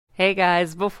Hey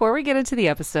guys, before we get into the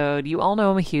episode, you all know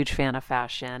I'm a huge fan of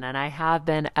fashion, and I have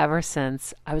been ever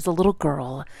since I was a little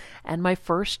girl. And my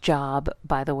first job,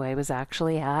 by the way, was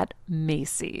actually at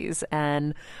Macy's.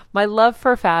 And my love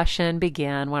for fashion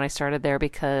began when I started there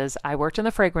because I worked in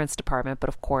the fragrance department, but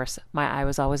of course, my eye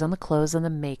was always on the clothes and the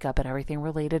makeup and everything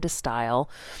related to style.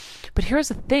 But here's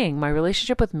the thing, my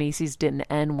relationship with Macy's didn't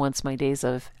end once my days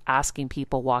of asking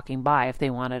people walking by if they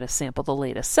wanted to sample the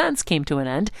latest scents came to an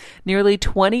end. Nearly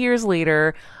 20 years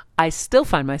later, I still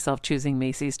find myself choosing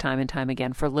Macy's time and time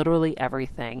again for literally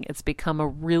everything. It's become a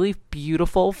really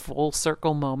beautiful full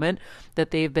circle moment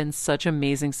that they've been such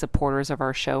amazing supporters of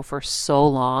our show for so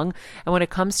long. And when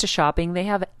it comes to shopping, they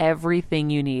have everything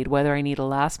you need, whether I need a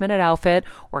last minute outfit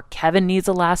or Kevin needs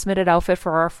a last minute outfit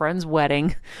for our friend's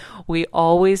wedding. We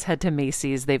always head to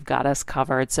Macy's. They've got us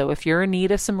covered. So if you're in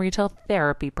need of some retail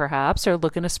therapy, perhaps, or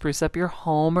looking to spruce up your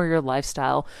home or your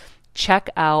lifestyle, check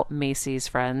out Macy's,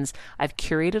 friends. I've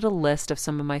curated a list of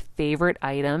some of my favorite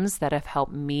items that have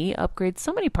helped me upgrade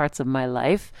so many parts of my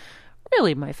life.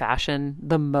 Really, my fashion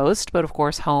the most, but of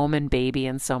course, home and baby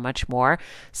and so much more.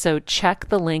 So check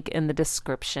the link in the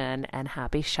description and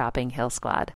happy shopping, Hill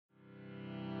Squad.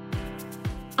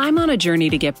 I'm on a journey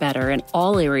to get better in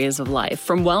all areas of life,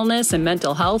 from wellness and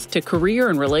mental health to career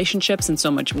and relationships and so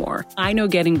much more. I know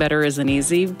getting better isn't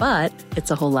easy, but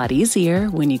it's a whole lot easier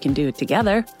when you can do it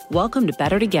together. Welcome to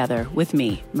Better Together with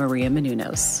me, Maria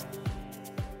Menounos.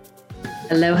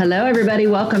 Hello, everybody.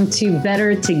 Welcome to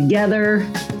Better Together,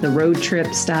 the road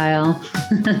trip style.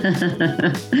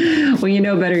 When you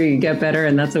know better, you get better.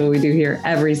 And that's what we do here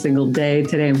every single day.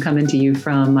 Today, I'm coming to you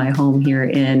from my home here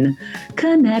in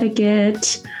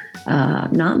Connecticut.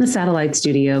 Not in the satellite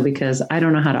studio because I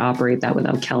don't know how to operate that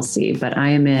without Kelsey, but I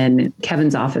am in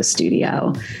Kevin's office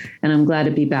studio. And I'm glad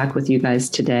to be back with you guys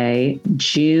today.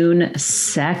 June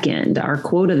 2nd, our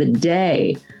quote of the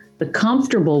day: "The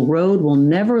comfortable road will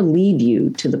never lead you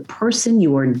to the person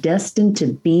you are destined to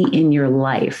be in your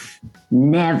life.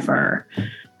 Never."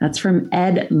 That's from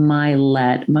Ed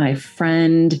Milet, my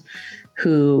friend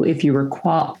who, if you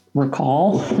recall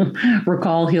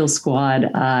Heal Squad,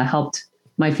 helped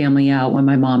my family out when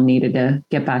my mom needed to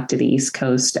get back to the East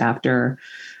Coast after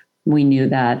we knew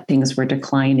that things were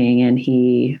declining, and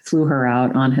he flew her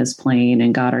out on his plane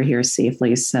and got her here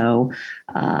safely. So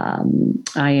I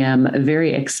am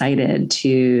very excited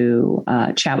to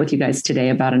chat with you guys today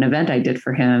about an event I did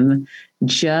for him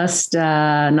just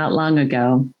not long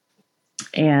ago.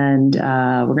 And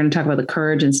we're going to talk about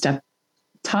courage and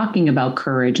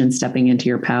stepping into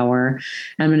your power.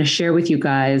 And I'm going to share with you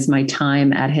guys my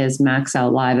time at his Max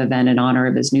Out Live event in honor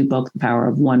of his new book, The Power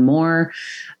of One More,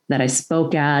 that I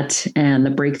spoke at, and the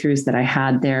breakthroughs that I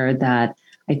had there that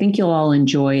I think you'll all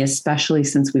enjoy, especially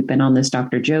since we've been on this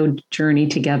Dr. Joe journey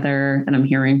together. And I'm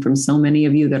hearing from so many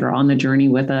of you that are on the journey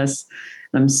with us.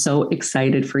 I'm so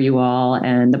excited for you all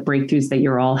and the breakthroughs that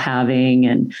you're all having.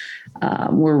 And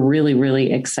we're really,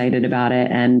 really excited about it.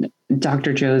 And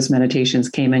Dr. Joe's meditations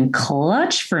came in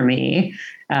clutch for me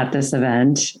at this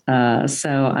event.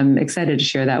 So I'm excited to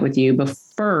share that with you. But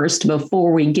first,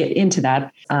 before we get into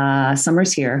that,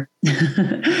 summer's here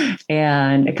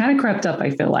and it kind of crept up,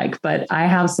 I feel like, but I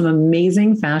have some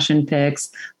amazing fashion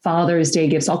picks, Father's Day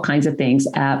gifts, all kinds of things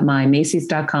at my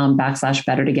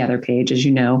Macy's.com/Better Together page. As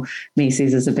you know,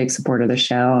 Macy's is a big supporter of the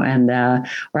show, and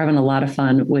we're having a lot of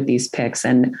fun with these picks.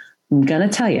 And I'm going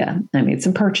to tell you, I made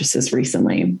some purchases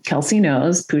recently. Kelsey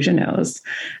knows, Pooja knows.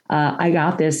 I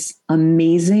got this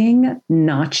amazing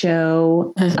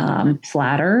nacho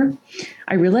platter.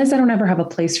 I realized I don't ever have a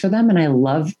place for them, and I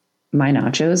love my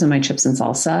nachos and my chips and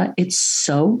salsa. It's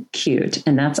so cute.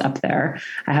 And that's up there.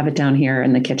 I have it down here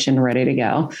in the kitchen ready to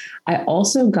go. I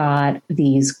also got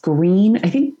these green, I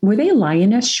think, were they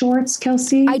Lioness shorts,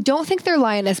 Kelsey? I don't think they're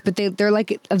Lioness, but they're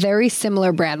like a very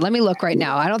similar brand. Let me look right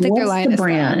now. I don't think they're Lioness. The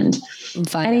brand?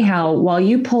 Anyhow, while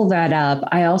you pull that up,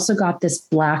 I also got this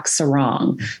black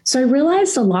sarong. So I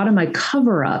realized a lot of my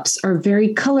cover-ups are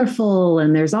very colorful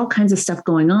and there's all kinds of stuff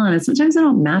going on. And sometimes I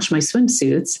don't match my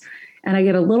swimsuits, and I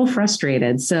get a little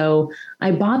frustrated. So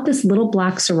I bought this little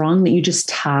black sarong that you just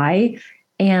tie.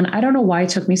 And I don't know why it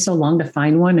took me so long to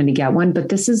find one and to get one, but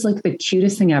this is like the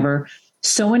cutest thing ever.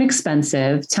 So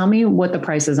inexpensive. Tell me what the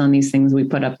prices on these things we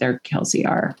put up there, Kelsey,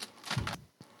 are.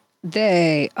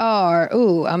 They are,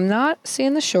 I'm not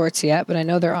seeing the shorts yet, but I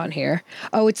know they're on here.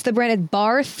 Oh, it's the brand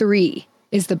Bar 3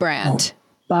 is the brand. Oh,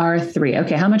 Bar 3.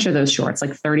 Okay. How much are those shorts?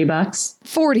 Like $30?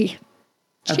 40.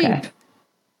 Okay. Cheap.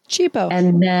 Cheapo.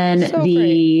 And then So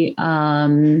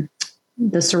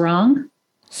the sarong.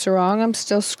 Sarong I'm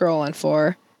still scrolling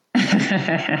for.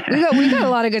 We got a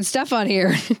lot of good stuff on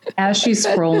here. As she's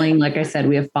scrolling, like I said,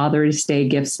 we have Father's Day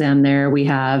gifts in there. We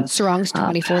have Sarong's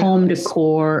 $24. Home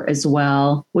decor as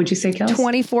well. What'd you say, Kels?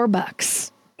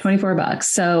 $24. $24.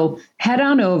 So head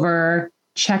on over,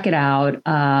 check it out.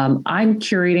 I'm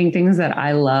curating things that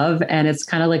I love, and it's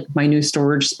kind of like my new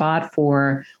storage spot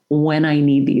for when I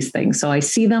need these things. So I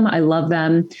see them, I love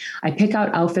them. I pick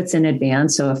out outfits in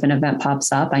advance. So if an event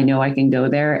pops up, I know I can go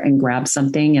there and grab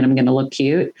something and I'm going to look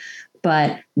cute.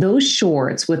 But those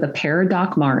shorts with a pair of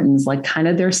Doc Martens, like kind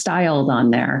of they're styled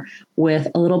on there with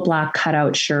a little black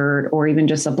cutout shirt or even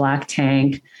just a black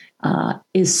tank,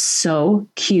 is so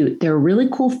cute. They're really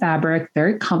cool fabric,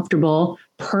 very comfortable,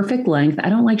 perfect length. I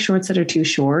don't like shorts that are too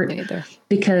short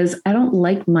because I don't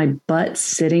like my butt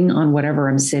sitting on whatever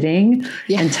I'm sitting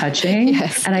and touching.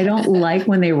 Yes. And I don't like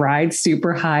when they ride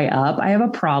super high up. I have a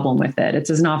problem with it. It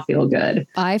does not feel good.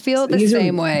 I feel the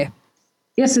same way.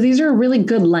 Yeah, so these are a really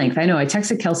good length. I know I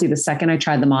texted Kelsey the second I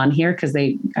tried them on here because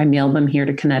I mailed them here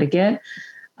to Connecticut.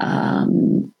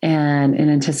 And in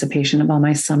anticipation of all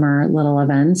my summer little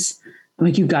events, I'm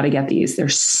like, you got to get these. They're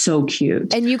so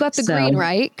cute. And you got the green,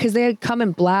 right? Because they come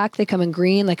in black, they come in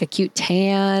green, like a cute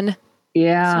tan.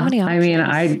 Yeah. So I mean,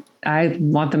 I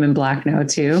want them in black now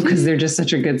too, because they're just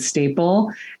such a good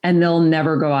staple and they'll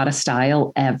never go out of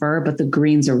style ever. But the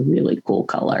green's a really cool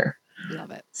color.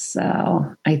 Love it.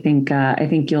 So I think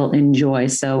you'll enjoy.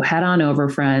 So head on over,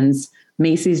 friends,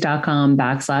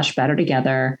 Macy's.com/better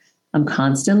together. I'm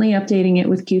constantly updating it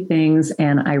with cute things.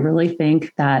 And I really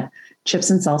think that chips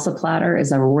and salsa platter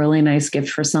is a really nice gift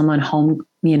for someone, home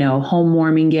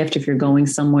warming gift. If you're going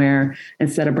somewhere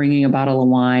instead of bringing a bottle of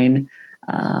wine,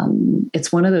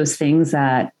 it's one of those things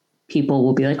that people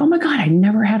will be like, oh my God, I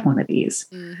never had one of these.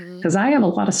 Because I have a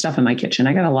lot of stuff in my kitchen.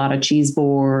 I got a lot of cheese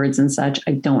boards and such.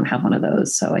 I don't have one of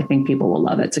those. So I think people will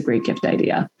love it. It's a great gift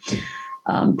idea.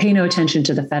 Pay no attention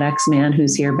to the FedEx man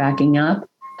who's here backing up.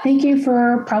 Thank you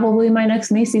for probably my next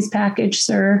Macy's package,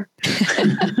 sir.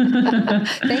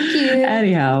 Thank you.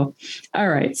 Anyhow, all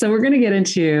right. So we're going to get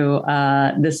into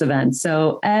this event.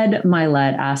 So Ed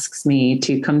Milet asks me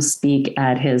to come speak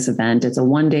at his event. It's a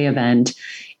one-day event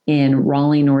in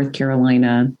Raleigh, North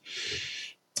Carolina.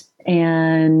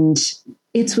 And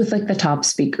it's with like the top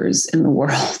speakers in the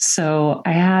world. So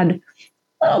I had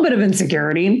a little bit of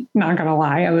insecurity, not going to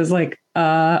lie. I was like,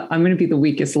 I'm going to be the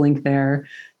weakest link there.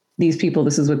 These people,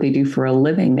 this is what they do for a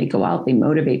living. They go out, they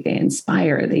motivate, they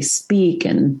inspire, they speak.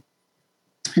 And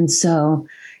so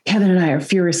Kevin and I are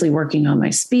furiously working on my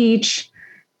speech.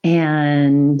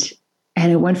 And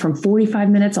it went from 45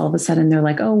 minutes. All of a sudden they're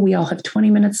like, oh, we all have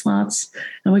 20-minute slots.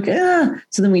 And I'm like,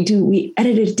 So then we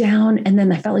edited it down. And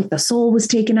then I felt like the soul was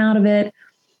taken out of it.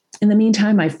 In the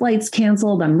meantime, my flight's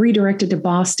canceled. I'm redirected to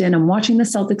Boston. I'm watching the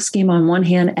Celtics game on one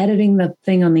hand, editing the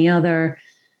thing on the other.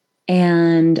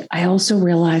 And I also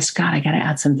realized, God, I got to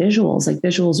add some visuals. Like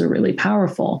visuals are really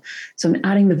powerful. So I'm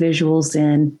adding the visuals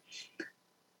in.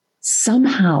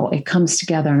 Somehow it comes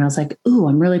together. And I was like, ooh,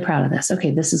 I'm really proud of this.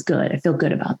 Okay, this is good. I feel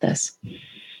good about this.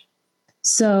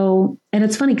 So, and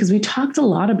it's funny because we talked a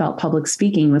lot about public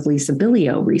speaking with Lisa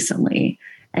Billio recently.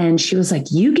 And she was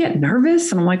like, you get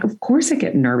nervous? And I'm like, of course I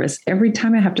get nervous. Every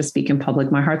time I have to speak in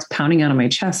public, my heart's pounding out of my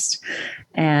chest.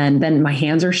 And then my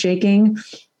hands are shaking.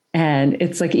 And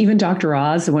it's like even Dr.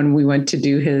 Oz, when we went to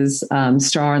do his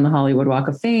star on the Hollywood Walk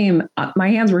of Fame, my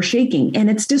hands were shaking and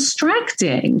it's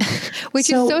distracting. Which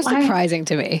is so surprising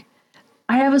to me.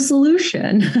 I have a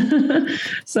solution.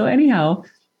 So anyhow,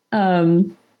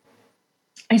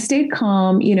 I stayed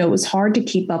calm. It was hard to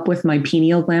keep up with my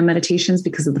pineal gland meditations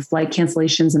because of the flight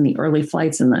cancellations and the early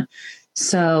flights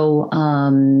so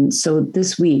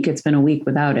this week, it's been a week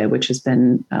without it, which has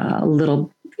been a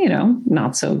little,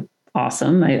 not so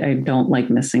awesome. I don't like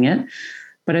missing it,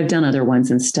 but I've done other ones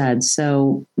instead.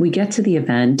 So we get to the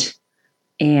event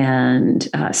and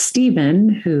Stephen,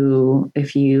 who,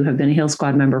 if you have been a Heal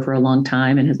Squad member for a long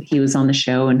time, and he was on the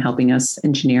show and helping us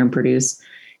engineer and produce,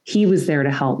 he was there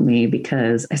to help me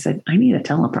because I said, I need a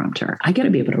teleprompter. I got to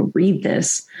be able to read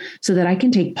this so that I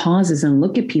can take pauses and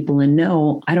look at people and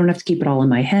know I don't have to keep it all in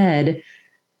my head,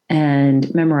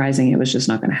 and memorizing it was just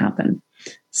not going to happen.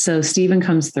 So Stephen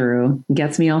comes through,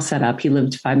 gets me all set up. He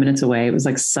lived 5 minutes away. It was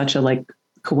like such a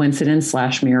coincidence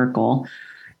 / miracle.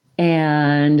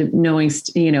 And knowing,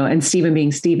 and Stephen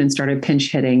being Stephen started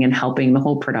pinch hitting and helping the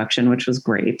whole production, which was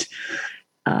great.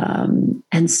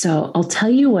 And so I'll tell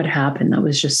you what happened. That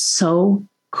was just so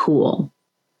cool.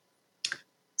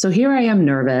 So here I am,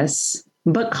 nervous,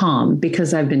 but calm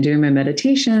because I've been doing my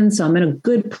meditation. So I'm in a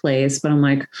good place, but I'm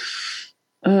like,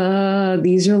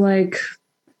 these are like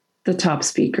the top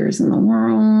speakers in the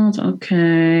world.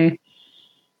 Okay.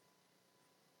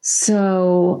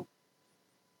 So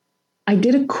I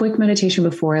did a quick meditation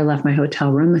before I left my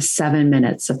hotel room, 7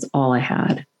 minutes. That's all I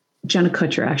had. Jenna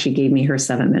Kutcher actually gave me her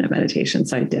 7-minute meditation.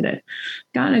 So I did it.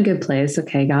 Got in a good place.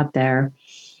 Okay, got there.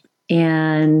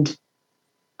 And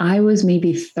I was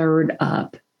maybe third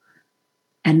up,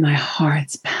 and my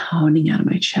heart's pounding out of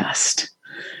my chest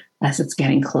as it's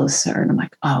getting closer. And I'm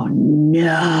like, oh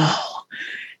no,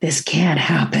 this can't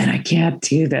happen. I can't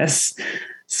do this.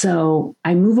 So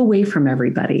I move away from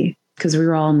everybody because we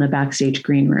were all in the backstage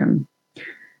green room.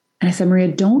 And I said, Maria,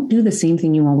 don't do the same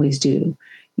thing you always do.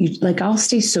 I'll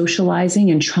stay socializing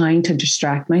and trying to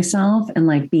distract myself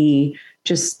and be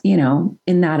just, in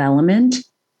that element. I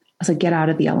was like, get out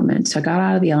of the element. So I got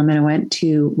out of the element. I went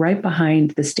to right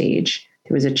behind the stage.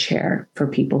 There was a chair for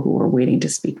people who were waiting to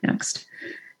speak next.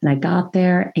 And I got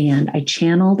there and I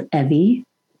channeled Evie,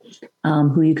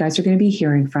 who you guys are going to be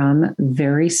hearing from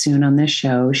very soon on this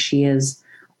show. She is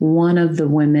one of the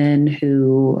women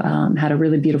who had a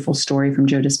really beautiful story from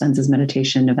Joe Dispenza's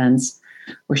meditation events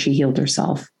where she healed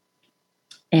herself.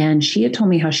 And she had told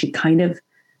me how she kind of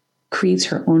creates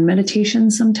her own meditation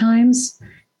sometimes.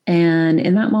 And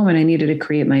in that moment, I needed to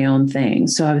create my own thing.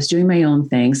 So I was doing my own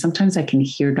thing. Sometimes I can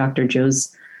hear Dr.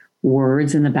 Joe's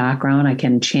words in the background. I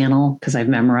can channel because I've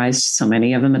memorized so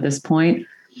many of them at this point.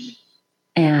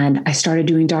 And I started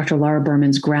doing Dr. Laura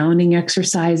Berman's grounding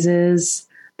exercises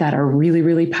that are really,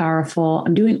 really powerful.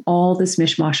 I'm doing all this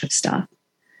mishmash of stuff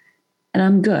and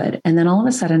I'm good. And then all of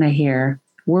a sudden I hear,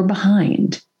 we're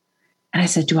behind. And I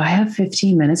said, do I have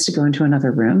 15 minutes to go into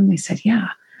another room? They said, yeah.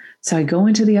 So I go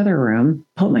into the other room,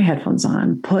 put my headphones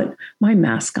on, put my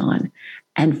mask on.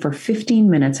 And for 15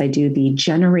 minutes, I do the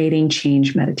generating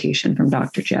change meditation from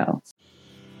Dr. Joe.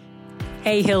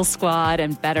 Hey, Heal Squad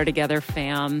and Better Together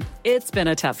fam. It's been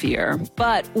a tough year,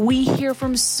 but we hear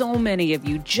from so many of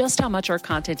you just how much our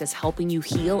content is helping you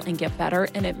heal and get better,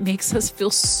 and it makes us feel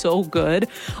so good.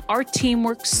 Our team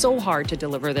works so hard to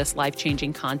deliver this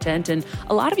life-changing content, and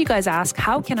a lot of you guys ask,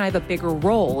 how can I have a bigger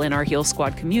role in our Heal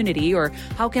Squad community, or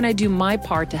how can I do my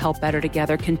part to help Better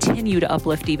Together continue to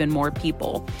uplift even more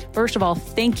people? First of all,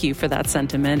 thank you for that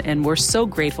sentiment, and we're so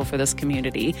grateful for this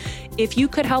community. If you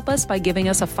could help us by giving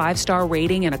us a 5-star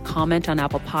rating and a comment on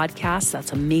Apple Podcasts,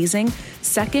 that's amazing.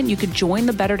 Second, you could join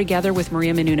the Better Together with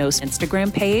Maria Menounos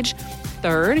Instagram page.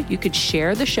 Third, you could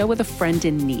share the show with a friend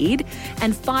in need.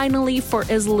 And finally, for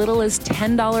as little as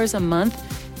 $10 a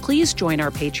month, please join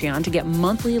our Patreon to get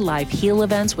monthly live heal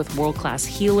events with world-class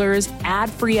healers,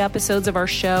 ad-free episodes of our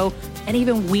show, and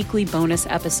even weekly bonus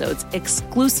episodes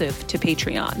exclusive to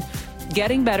Patreon.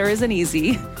 Getting better isn't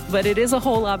easy, but it is a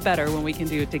whole lot better when we can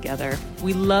do it together.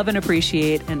 We love and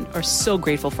appreciate and are so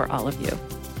grateful for all of you.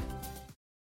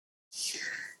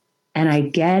 And I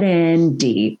get in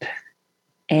deep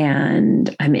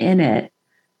and I'm in it.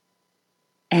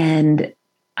 And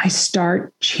I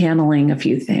start channeling a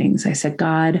few things. I said,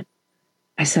 God,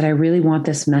 I really want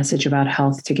this message about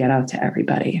health to get out to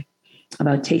everybody,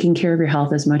 about taking care of your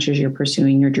health as much as you're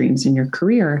pursuing your dreams in your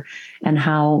career, and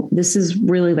how this is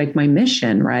really like my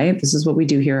mission, right? This is what we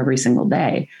do here every single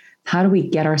day. How do we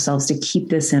get ourselves to keep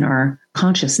this in our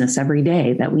consciousness every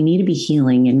day, that we need to be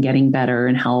healing and getting better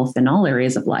in health in all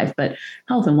areas of life, but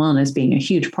health and wellness being a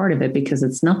huge part of it, because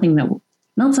it's not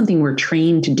something we're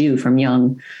trained to do from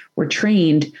young. We're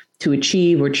trained to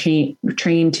achieve. We're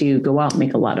trained to go out and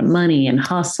make a lot of money and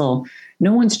hustle.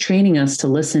 No one's training us to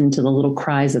listen to the little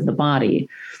cries of the body.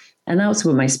 And that was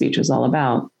what my speech was all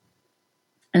about.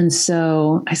 And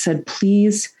so I said,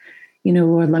 please,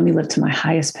 Lord, let me live to my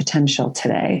highest potential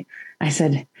today. I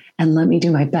said, and let me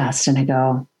do my best. And I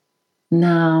go,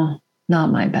 no,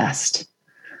 not my best.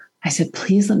 I said,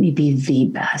 please let me be the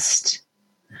best,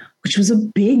 which was a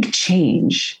big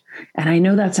change. And I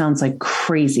know that sounds like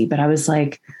crazy, but I was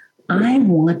like, I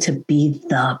want to be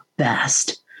the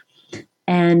best.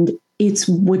 And it's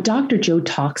what Dr. Joe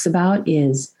talks about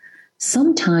is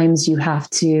sometimes you have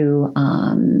to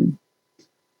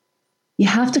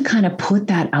kind of put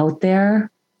that out there,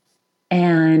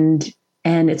 and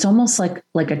it's almost like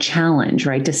a challenge,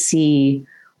 right? To see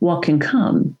what can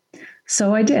come.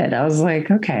 So I did. I was like,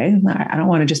 okay, I don't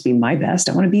want to just be my best.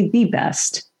 I want to be the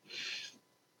best.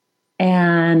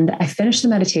 And I finished the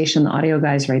meditation. The audio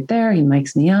guy's right there. He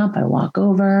mics me up. I walk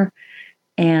over.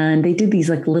 And they did these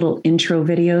like little intro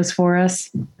videos for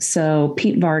us. So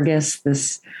Pete Vargas,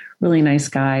 this really nice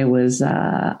guy, was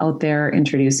out there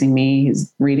introducing me.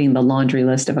 He's reading the laundry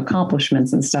list of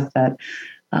accomplishments and stuff that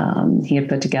he had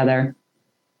put together.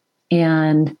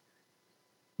 And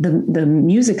the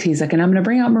music, he's like, and I'm going to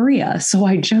bring out Maria. So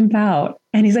I jump out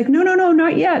and he's like, no,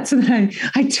 not yet. So then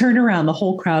I turn around, the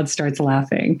whole crowd starts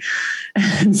laughing.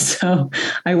 And so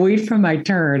I wait for my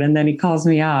turn and then he calls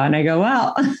me out and I go,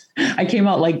 well, I came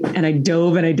out like, and I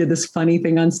dove and I did this funny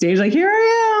thing on stage, like, here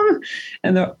I am.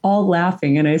 And they're all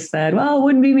laughing. And I said, well, it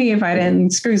wouldn't be me if I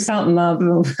didn't screw something up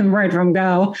right from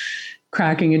go,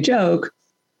 cracking a joke.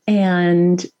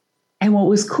 And what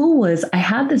was cool was I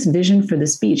had this vision for the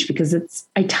speech because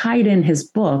I tied in his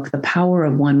book, The Power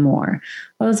of One More.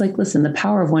 I was like, listen, the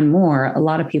power of one more, a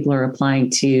lot of people are applying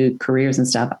to careers and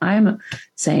stuff. I'm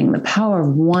saying the power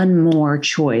of one more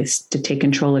choice to take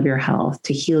control of your health,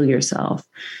 to heal yourself,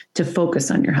 to focus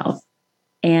on your health.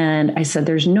 And I said,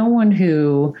 there's no one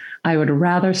who I would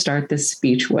rather start this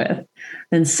speech with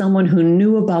than someone who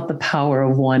knew about the power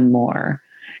of one more.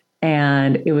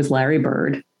 And it was Larry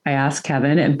Bird. I asked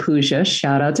Kevin and Pooja,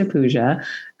 shout out to Pooja,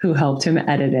 who helped him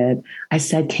edit it. I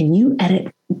said, can you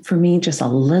edit for me just a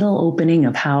little opening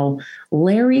of how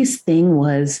Larry's thing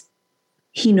was,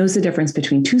 he knows the difference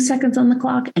between 2 seconds on the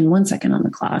clock and 1 second on the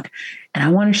clock. And I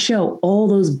want to show all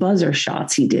those buzzer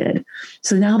shots he did.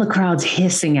 So now the crowd's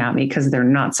hissing at me because they're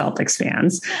not Celtics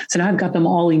fans. So now I've got them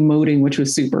all emoting, which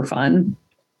was super fun.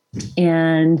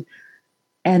 And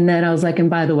then I was like, and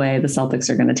by the way, the Celtics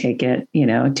are going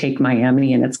to take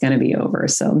Miami and it's going to be over.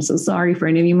 So I'm so sorry for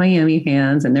any of you Miami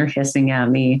fans. And they're hissing at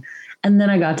me. And then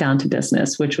I got down to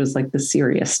business, which was like the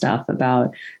serious stuff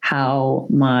about how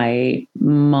my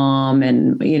mom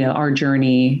and, our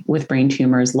journey with brain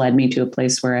tumors led me to a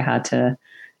place where I had to,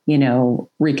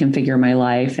 reconfigure my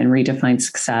life and redefine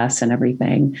success and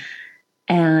everything.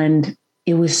 And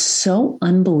it was so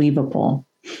unbelievable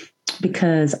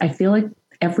because I feel like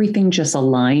everything just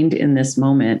aligned in this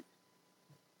moment.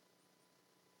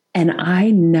 And I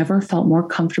never felt more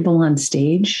comfortable on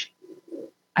stage.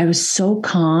 I was so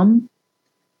calm.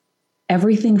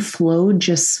 Everything flowed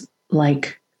just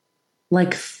like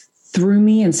through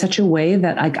me in such a way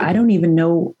that I don't even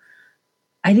know.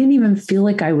 I didn't even feel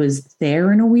like I was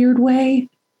there in a weird way.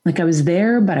 Like I was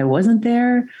there, but I wasn't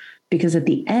there, because at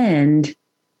the end,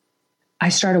 I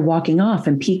started walking off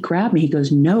and Pete grabbed me. He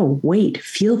goes, no, wait,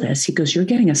 feel this. He goes, you're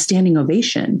getting a standing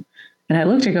ovation. And I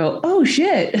looked, I go, oh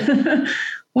shit.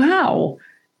 Wow.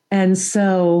 And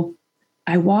so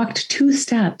I walked 2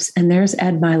 steps and there's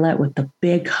Ed Milet with the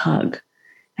big hug.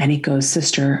 And he goes,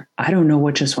 sister, I don't know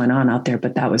what just went on out there,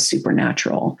 but that was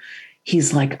supernatural.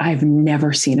 He's like, I've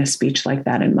never seen a speech like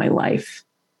that in my life.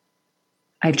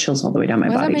 I have chills all the way down my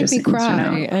body. That made me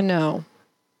cry. I know.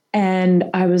 And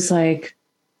I was like,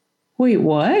 wait,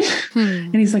 what?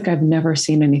 And he's like, I've never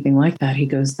seen anything like that. He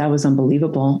goes, that was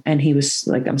unbelievable. And he was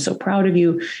like, I'm so proud of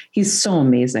you. He's so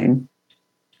amazing.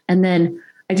 And then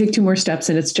I take 2 more steps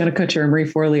and it's Jenna Kutcher and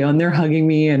Marie Forleo, and they're hugging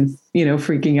me and,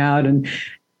 freaking out.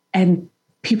 And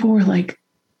people were like,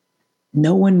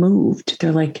 no one moved.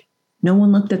 They're like, no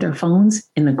one looked at their phones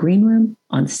in the green room,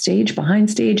 on stage, behind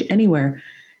stage, anywhere.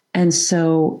 And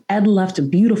so Ed left a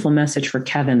beautiful message for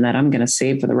Kevin that I'm going to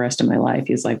save for the rest of my life.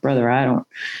 He's like, brother, I don't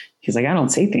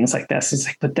say things like this. He's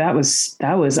like, but that was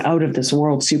out of this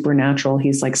world, supernatural.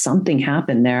 He's like, something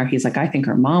happened there. He's like, I think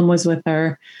her mom was with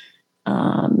her.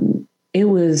 It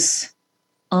was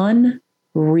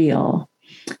unreal.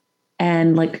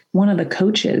 And like one of the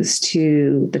coaches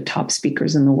to the top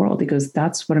speakers in the world, he goes,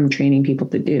 that's what I'm training people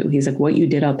to do. He's like, what you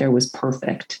did out there was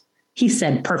perfect. He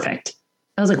said, perfect.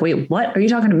 I was like, wait, what? Are you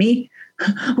talking to me?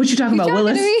 What you talking about,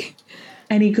 Willis?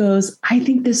 And he goes, I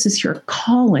think this is your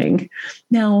calling.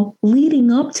 Now,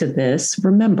 leading up to this,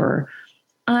 remember,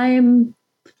 I'm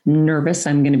nervous.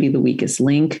 I'm going to be the weakest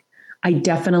link. I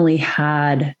definitely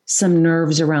had some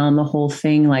nerves around the whole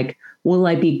thing. Like, will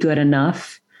I be good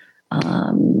enough?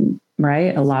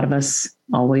 Right? A lot of us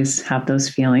always have those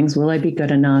feelings. Will I be good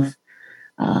enough?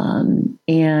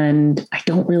 And I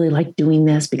don't really like doing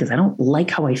this because I don't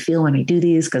like how I feel when I do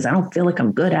these, because I don't feel like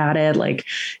I'm good at it. Like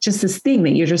just this thing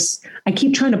that I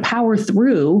keep trying to power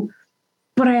through,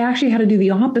 but I actually had to do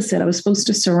the opposite. I was supposed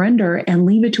to surrender and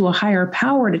leave it to a higher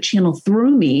power to channel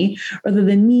through me, rather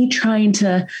than me trying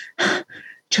to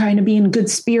be in good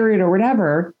spirit or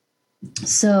whatever.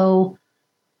 So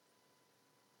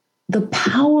the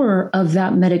power of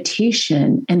that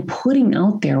meditation and putting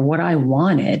out there what I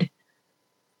wanted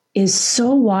is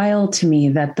so wild to me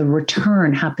that the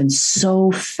return happened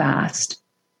so fast.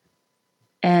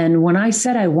 And when I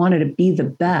said I wanted to be the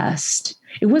best,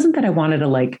 it wasn't that I wanted to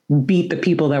like beat the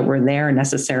people that were there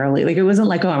necessarily. Like, it wasn't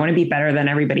like, oh, I want to be better than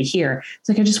everybody here. It's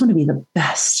like, I just want to be the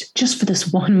best just for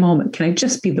this one moment. Can I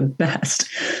just be the best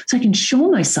so I can show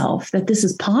myself that this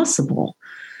is possible?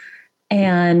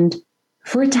 And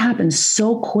for it to happen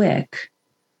so quick,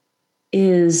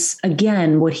 is,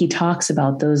 again, what he talks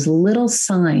about, those little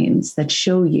signs that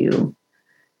show you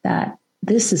that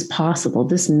this is possible.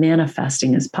 This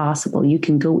manifesting is possible. You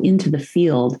can go into the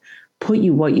field, put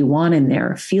you what you want in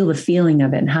there, feel the feeling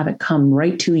of it and have it come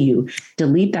right to you.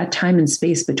 Delete that time and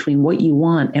space between what you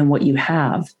want and what you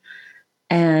have.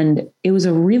 And it was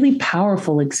a really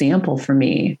powerful example for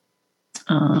me,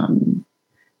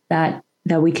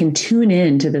 that we can tune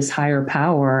in to this higher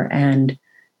power and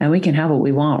we can have what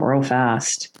we want real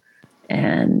fast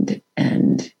and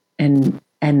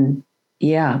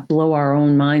yeah, blow our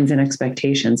own minds and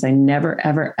expectations. I never,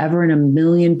 ever, ever in a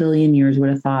million billion years would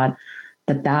have thought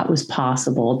that was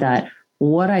possible, that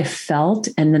what I felt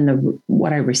and then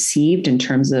what I received in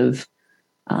terms of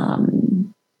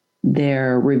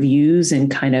their reviews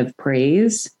and kind of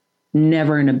praise,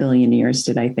 never in a billion years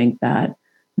did I think that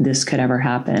this could ever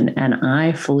happen. And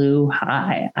I flew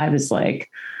high. I was like,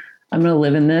 I'm going to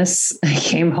live in this. I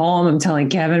came home. I'm telling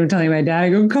Kevin, I'm telling my dad, I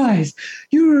go, guys,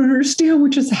 you don't understand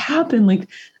what just happened. Like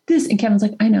this. And Kevin's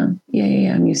like, I know.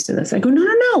 Yeah. I'm used to this. I go,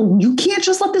 no. You can't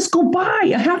just let this go by.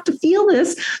 I have to feel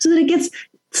this so that it gets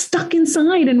stuck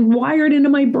inside and wired into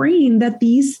my brain that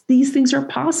these things are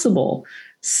possible.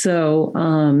 So,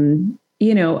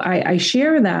 I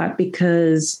share that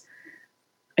because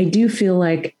I do feel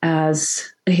like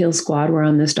as a Heal Squad, we're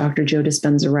on this Dr. Joe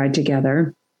Dispenza ride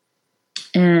together.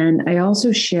 And I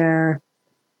also share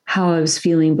how I was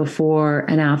feeling before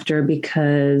and after,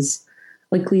 because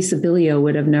like Lisa Bilio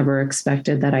would have never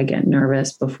expected that I get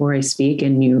nervous before I speak.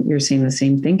 And you're saying the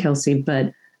same thing, Kelsey,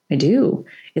 but I do.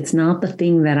 It's not the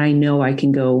thing that I know I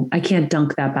can't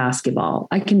dunk that basketball.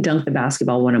 I can dunk the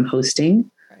basketball when I'm hosting.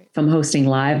 Right. If I'm hosting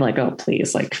live, like, oh,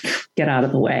 please, like, get out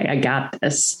of the way. I got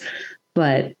this.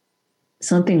 But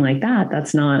something like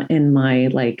that's not in my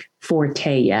like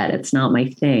forte yet. It's not my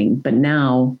thing, but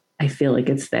now I feel like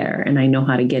it's there and I know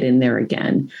how to get in there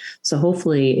again. So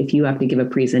hopefully if you have to give a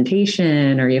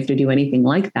presentation or you have to do anything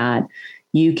like that,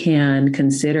 you can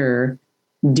consider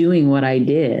doing what I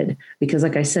did, because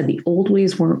like I said, the old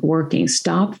ways weren't working.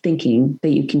 Stop thinking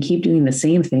that you can keep doing the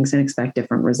same things and expect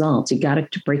different results. You got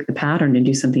to break the pattern and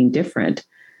do something different.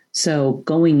 So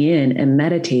going in and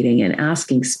meditating and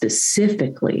asking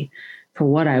specifically for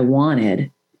what I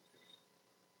wanted,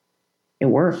 it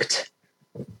worked.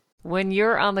 When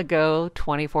you're on the go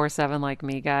 24/7 like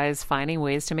me, guys, finding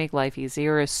ways to make life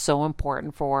easier is so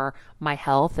important for my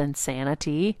health and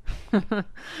sanity.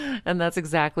 And that's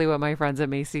exactly what my friends at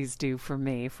Macy's do for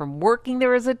me. From working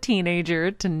there as a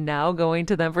teenager to now going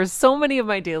to them for so many of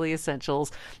my daily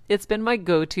essentials, it's been my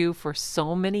go-to for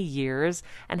so many years.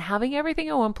 And having everything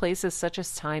in one place is such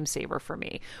a time saver for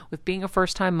me. With being a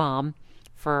first-time mom,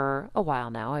 for a while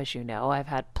now, as you know, I've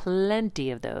had plenty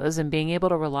of those, and being able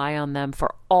to rely on them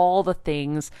for all the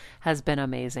things has been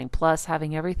amazing. Plus,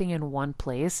 having everything in one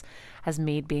place has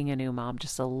made being a new mom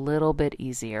just a little bit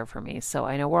easier for me. So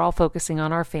I know we're all focusing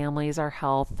on our families, our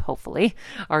health, hopefully,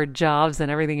 our jobs and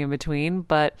everything in between,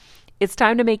 but it's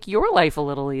time to make your life a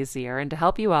little easier. And to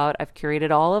help you out, I've curated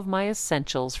all of my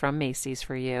essentials from Macy's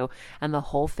for you and the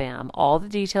whole fam. All the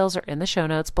details are in the show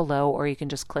notes below, or you can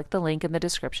just click the link in the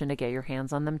description to get your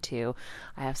hands on them too.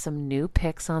 I have some new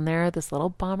picks on there. This little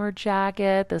bomber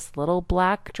jacket, this little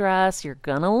black dress. You're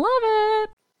gonna love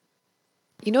it.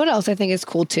 You know what else I think is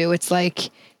cool too? It's like,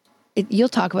 you'll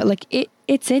talk about like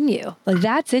it's in you. Like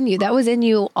that's in you. That was in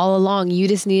you all along. You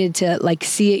just needed to like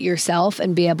see it yourself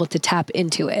and be able to tap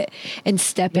into it and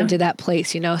step into that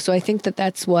place, you know? So I think that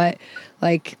that's what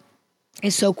like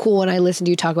is so cool when I listen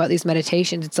to you talk about these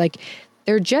meditations. It's like,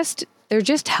 they're just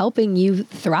helping you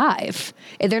thrive.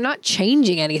 They're not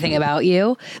changing anything about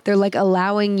you. They're like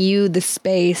allowing you the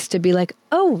space to be like,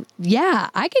 oh yeah,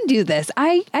 I can do this.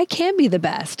 I can be the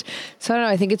best. So I don't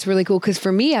know. I think it's really cool. Cause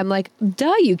for me, I'm like,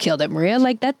 duh, you killed it, Maria.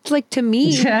 Like that's like to me,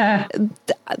 yeah.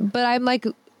 But I'm like,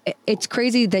 it's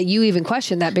crazy that you even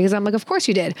questioned that, because I'm like, of course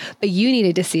you did, but you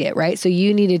needed to see it. Right. So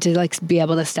you needed to like be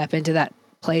able to step into that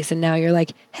place, and now you're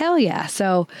like, hell yeah.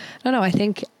 So I don't know, I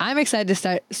think I'm excited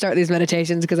to start these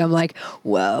meditations, because I'm like,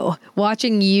 whoa,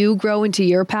 watching you grow into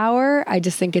your power, I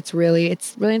just think it's really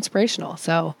inspirational.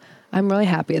 So I'm really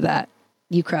happy that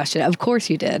you crushed it. Of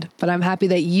course you did, but I'm happy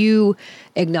that you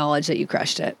acknowledge that you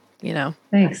crushed it, you know?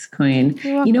 Thanks, Queen.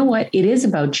 You know what? It is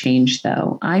about change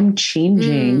though. I'm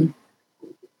changing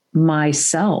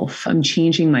myself. I'm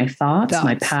changing my thoughts,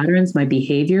 my patterns, my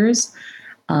behaviors.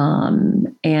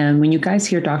 And when you guys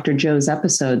hear Dr. Joe's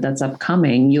episode that's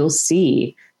upcoming, you'll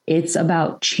see it's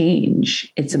about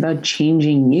change. It's about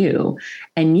changing you.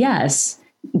 And yes,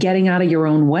 getting out of your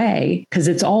own way, because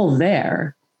it's all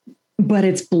there, but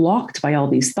it's blocked by all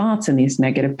these thoughts and these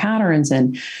negative patterns.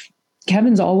 And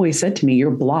Kevin's always said to me,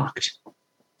 you're blocked.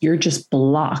 you're just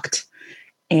blocked.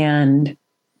 And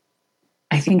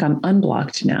I think I'm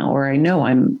unblocked now, or I know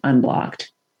I'm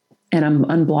unblocked, and I'm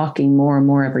unblocking more and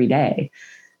more every day.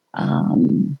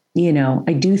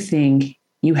 I do think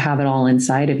you have it all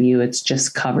inside of you. It's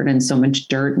just covered in so much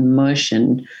dirt and mush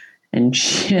and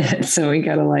shit. So we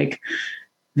got to like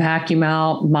vacuum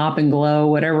out, mop and glow,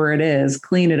 whatever it is,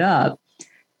 clean it up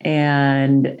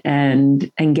and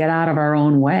get out of our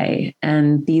own way.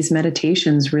 And these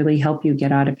meditations really help you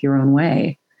get out of your own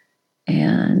way.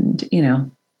 And,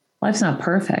 life's not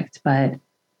perfect, but,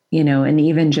 and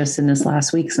even just in this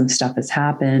last week, some stuff has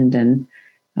happened and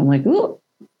I'm like, ooh,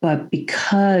 but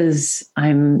because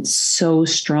I'm so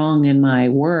strong in my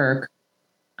work,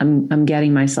 I'm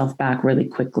getting myself back really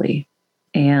quickly.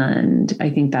 And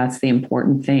I think that's the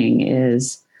important thing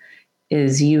is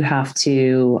you have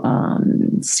to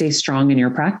stay strong in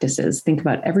your practices. Think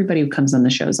about everybody who comes on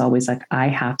the show is always like, I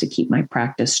have to keep my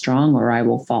practice strong or I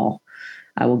will fall.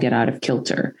 I will get out of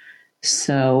kilter.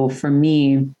 So for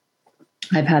me,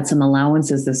 I've had some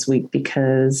allowances this week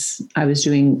because I was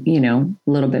doing, a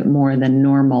little bit more than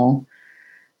normal.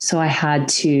 So I had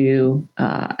to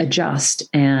adjust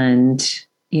and,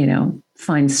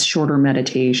 find shorter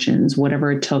meditations,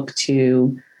 whatever it took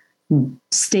to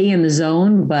stay in the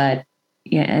zone, but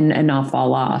and not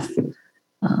fall off.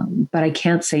 But I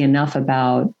can't say enough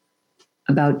about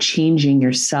changing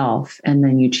yourself, and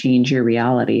then you change your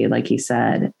reality, like he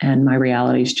said. And my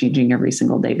reality is changing every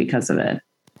single day because of it.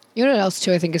 You know what else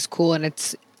too I think is cool, and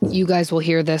it's, you guys will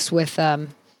hear this with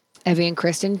Evie and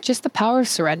Kristen, just the power of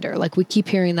surrender. Like we keep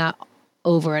hearing that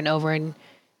over and over, and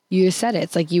you just said it.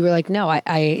 It's like you were like, no,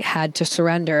 I had to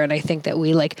surrender. And I think that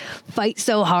we like fight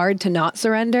so hard to not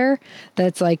surrender that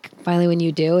it's like finally when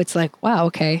you do, it's like, wow,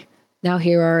 okay, now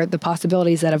here are the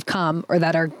possibilities that have come or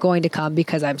that are going to come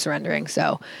because I'm surrendering.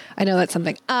 So I know that's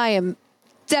something I am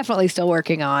definitely still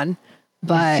working on,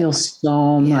 but I feel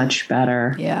so much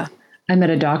better. Yeah. I met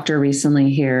a doctor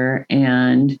recently here,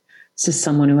 and it's just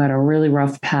someone who had a really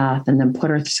rough path and then put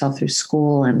herself through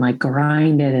school and like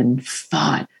grinded and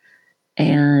fought.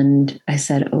 And I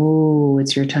said, oh,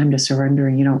 it's your time to surrender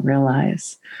and you don't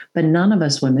realize. But none of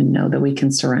us women know that we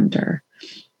can surrender.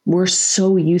 We're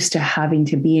so used to having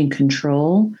to be in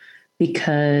control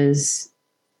because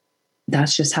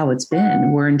that's just how it's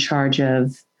been. We're in charge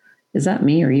of, is that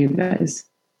me or you guys?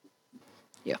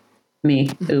 Yeah. Me.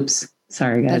 Oops.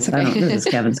 Sorry, guys. Okay. This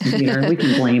is Kevin's computer. We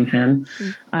can blame him.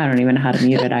 I don't even know how to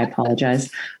mute it. I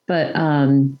apologize. But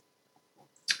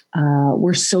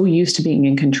we're so used to being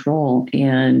in control.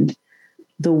 And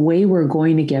the way we're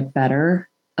going to get better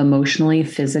emotionally,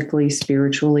 physically,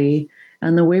 spiritually,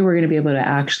 and the way we're going to be able to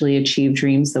actually achieve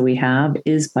dreams that we have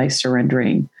is by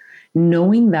surrendering,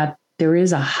 knowing that there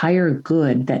is a higher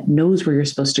good that knows where you're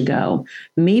supposed to go.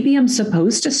 Maybe I'm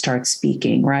supposed to start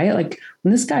speaking, right? Like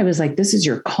when this guy was like, this is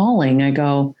your calling, I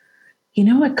go,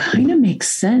 it kind of makes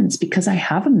sense because I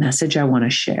have a message I want to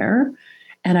share.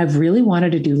 And I've really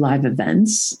wanted to do live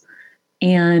events.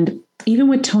 And even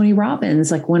with Tony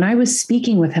Robbins, like when I was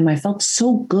speaking with him, I felt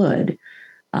so good.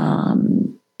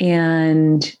 And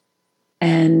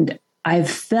I've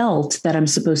felt that I'm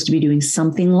supposed to be doing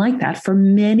something like that for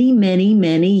many, many,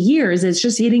 many years. It's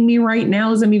just hitting me right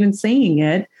now as I'm even saying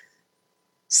it.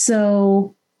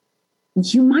 So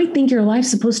you might think your life's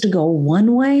supposed to go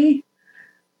one way,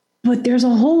 but there's a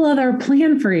whole other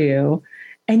plan for you.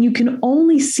 And you can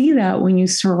only see that when you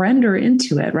surrender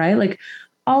into it, right? Like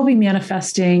I'll be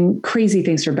manifesting crazy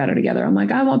things for Better Together. I'm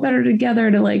like, I want Better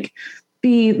Together to like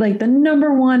be like the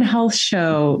 #1 health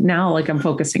show. Now, like I'm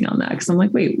focusing on that because I'm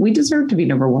like, wait, we deserve to be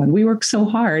 #1. We work so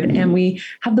hard and we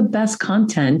have the best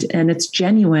content and it's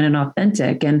genuine and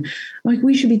authentic. And I'm like,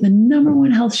 we should be the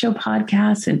 #1 health show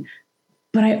podcast.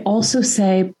 But I also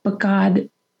say, but God,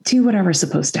 do whatever's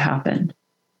supposed to happen.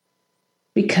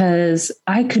 Because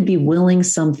I could be willing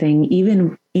something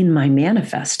even in my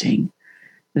manifesting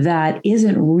that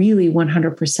isn't really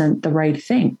 100% the right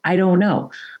thing. I don't know.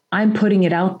 I'm putting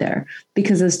it out there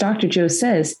because as Dr. Joe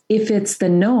says, if it's the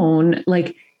known,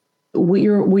 like what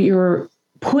you're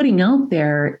putting out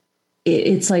there,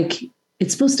 it's like,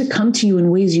 it's supposed to come to you in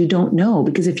ways you don't know,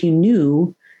 because if you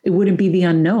knew, it wouldn't be the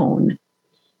unknown.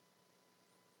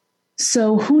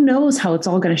 So who knows how it's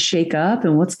all going to shake up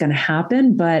and what's going to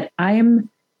happen. But I'm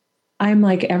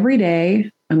like every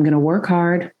day I'm going to work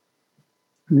hard.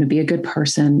 I'm going to be a good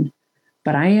person,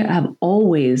 but I have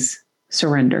always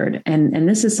surrendered. And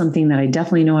this is something that I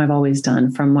definitely know I've always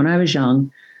done from when I was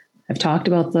young. I've talked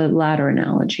about the ladder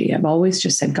analogy. I've always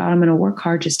just said, God, I'm going to work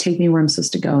hard. Just take me where I'm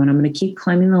supposed to go. And I'm going to keep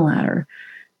climbing the ladder.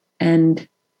 And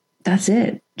that's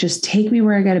it. Just take me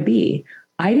where I got to be.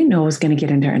 I didn't know I was going to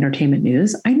get into entertainment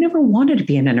news. I never wanted to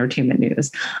be in entertainment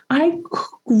news. I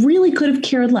really could have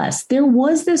cared less. There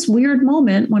was this weird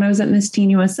moment when I was at Miss Teen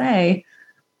USA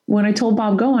when I told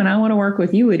Bob Goen, I want to work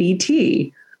with you at ET.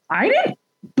 I didn't,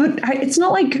 but it's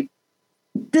not like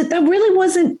that really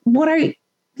wasn't what it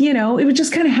would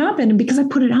just kind of happen. And because I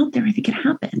put it out there, I think it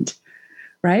happened.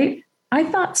 Right. I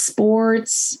thought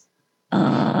sports,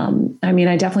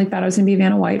 I definitely thought I was going to be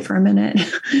Vanna White for a minute.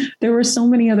 There were so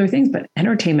many other things, but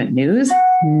entertainment news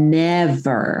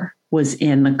never was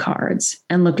in the cards.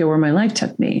 And look at where my life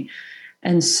took me.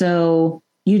 And so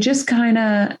you just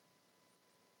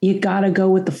you got to go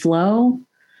with the flow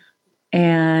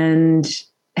and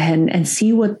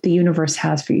see what the universe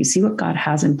has for you, see what God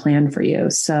has in plan for you.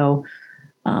 So,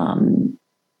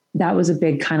 that was a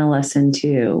big kind of lesson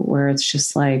too, where it's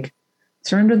just like,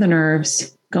 surrender the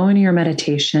nerves, go into your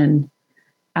meditation,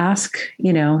 ask,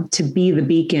 to be the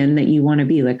beacon that you want to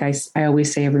be. Like I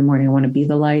always say every morning, I want to be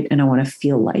the light and I want to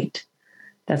feel light.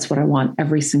 That's what I want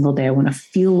every single day. I want to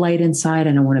feel light inside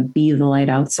and I want to be the light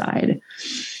outside.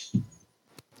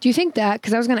 Do you think that,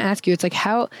 because I was going to ask you, it's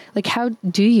how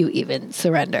do you even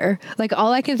surrender? Like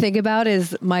all I can think about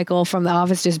is Michael from The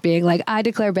Office just being like, I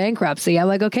declare bankruptcy. I'm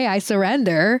like, okay, I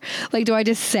surrender. Like, do I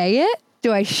just say it?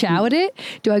 Do I shout it?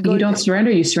 Do I go? You don't surrender.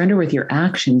 You surrender with your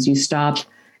actions. You stop,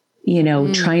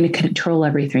 trying to control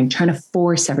everything, trying to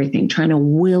force everything, trying to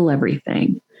will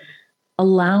everything,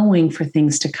 allowing for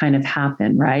things to kind of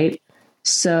happen. Right.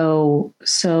 So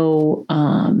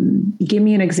give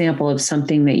me an example of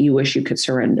something that you wish you could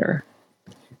surrender.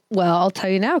 Well, I'll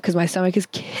tell you now, because my stomach is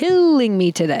killing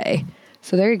me today.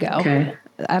 So there you go. Okay.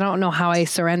 I don't know how I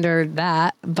surrendered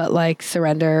that, but like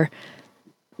surrender,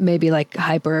 maybe like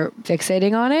hyper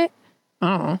fixating on it.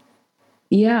 I don't know.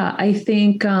 Yeah, I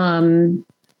think that,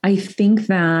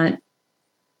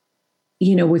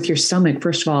 with your stomach,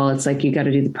 first of all, it's like, you got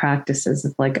to do the practices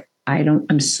of like,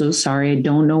 I'm so sorry. I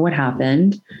don't know what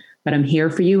happened, but I'm here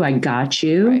for you. I got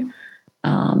you. Right.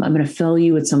 I'm going to fill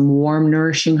you with some warm,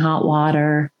 nourishing hot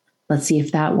water. Let's see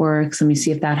if that works. Let me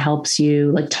see if that helps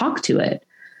you. Like, talk to it.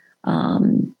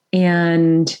 And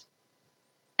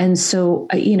so,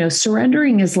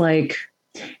 surrendering is like,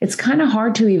 it's kind of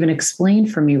hard to even explain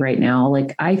for me right now.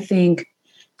 Like, I think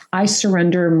I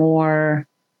surrender more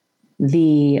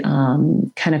the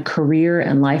kind of career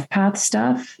and life path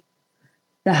stuff.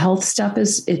 The health stuff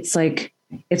it's like,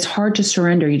 it's hard to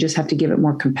surrender. You just have to give it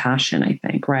more compassion, I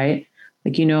think, right?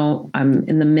 Like, I'm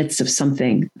in the midst of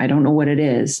something. I don't know what it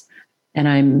is. And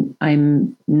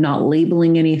I'm not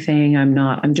labeling anything.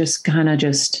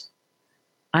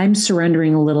 I'm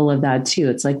surrendering a little of that too.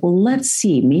 It's like, well, let's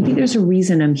see, maybe there's a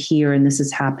reason I'm here and this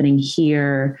is happening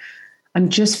here. I'm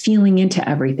just feeling into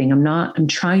everything. I'm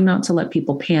trying not to let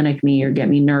people panic me or get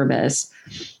me nervous.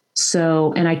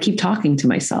 So, and I keep talking to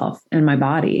myself and my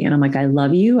body, and I'm like, I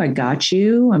love you. I got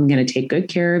you. I'm going to take good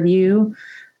care of you.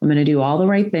 I'm going to do all the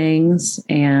right things.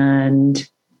 And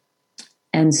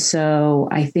so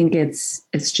I think it's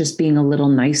just being a little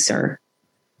nicer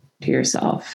to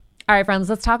yourself. All right, friends,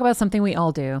 let's talk about something we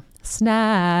all do.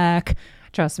 Snack.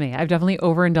 Trust me, I've definitely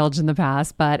overindulged in the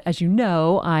past, but as you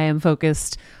know, I am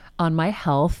focused on my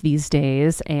health these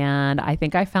days. And I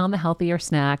think I found the healthier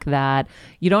snack that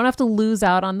you don't have to lose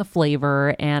out on the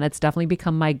flavor. And it's definitely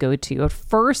become my go-to. It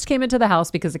first came into the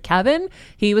house because of Kevin.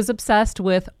 He was obsessed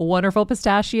with Wonderful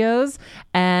Pistachios.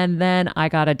 And then I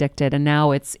got addicted. And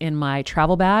now it's in my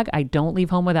travel bag. I don't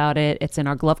leave home without it. It's in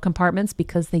our glove compartments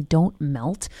because they don't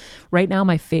melt. Right now,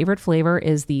 my favorite flavor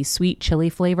is the sweet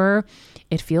chili flavor.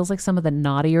 It feels like some of the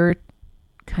naughtier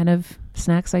kind of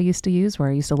snacks I used to use, where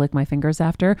I used to lick my fingers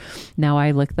after. Now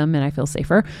I lick them and I feel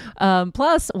safer.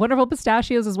 Plus, Wonderful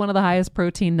Pistachios is one of the highest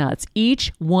protein nuts.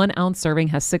 Each 1 ounce serving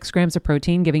has 6 grams of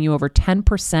protein, giving you over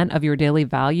 10% of your daily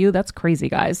value. That's crazy,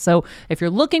 guys. So if you're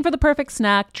looking for the perfect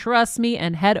snack, trust me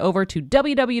and head over to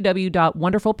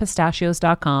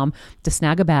www.wonderfulpistachios.com to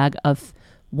snag a bag of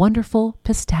Wonderful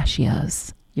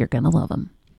Pistachios. You're going to love them.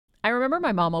 I remember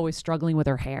my mom always struggling with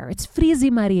her hair. It's frizzy,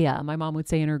 Maria, my mom would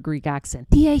say in her Greek accent.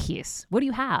 Diehis, what do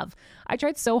you have? I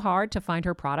tried so hard to find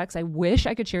her products. I wish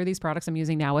I could share these products I'm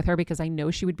using now with her because I know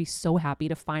she would be so happy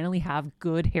to finally have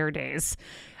good hair days.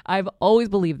 I've always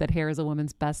believed that hair is a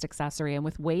woman's best accessory, and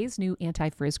with Ouai's new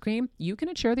anti-frizz cream, you can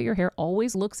ensure that your hair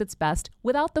always looks its best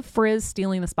without the frizz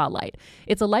stealing the spotlight.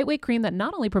 It's a lightweight cream that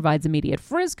not only provides immediate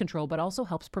frizz control, but also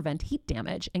helps prevent heat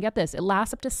damage. And get this, it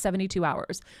lasts up to 72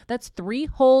 hours. That's 3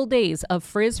 whole days of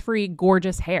frizz-free,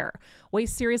 gorgeous hair. Ouai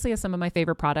seriously has some of my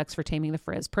favorite products for taming the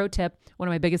frizz. Pro tip, one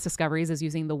of my biggest discoveries is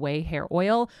using the Ouai hair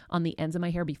oil on the ends of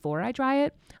my hair before I dry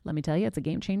it. Let me tell you, it's a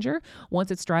game changer.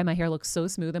 Once it's dry, my hair looks so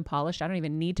smooth and polished, I don't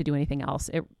even need to do anything else.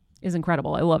 It is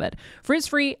incredible. I love it.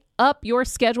 Frizz-free, up your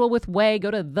schedule with Ouai.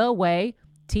 Go to The Ouai,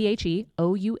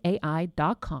 TheOuai.com,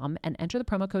 and enter the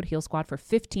promo code Heal Squad for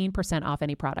 15% off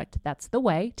any product. That's The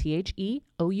Ouai,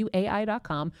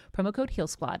 TheOuai.com, promo code Heal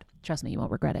Squad. Trust me, you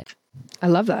won't regret it. I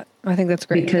love that. I think that's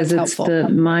great. Because that's it's helpful. the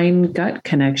mind gut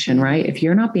connection, right? If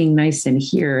you're not being nice in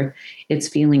here, it's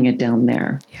feeling it down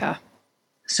there. Yeah.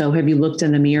 So have you looked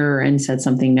in the mirror and said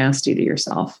something nasty to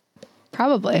yourself?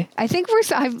 Probably. I think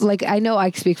I know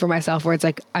I speak for myself where it's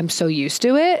like, I'm so used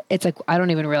to it. It's like, I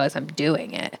don't even realize I'm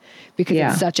doing it because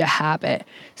it's such a habit.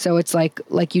 So it's like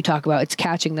you talk about, it's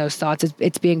catching those thoughts.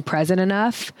 It's being present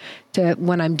enough to,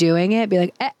 when I'm doing it, be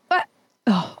like, what?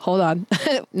 Oh, hold on.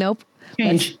 Nope.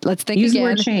 Change. Let's think Use again. The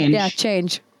word change. Yeah.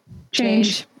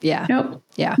 Change. Yeah. Nope.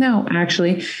 Yeah. No,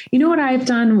 actually, you know what I've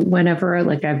done whenever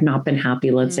like I've not been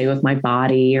happy, let's say with my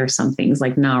body or something's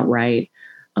like not right.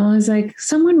 I was like,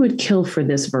 someone would kill for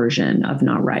this version of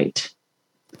not right.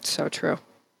 So true.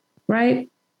 Right?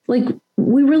 Like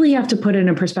we really have to put it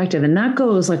in perspective. And that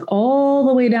goes like all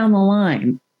the way down the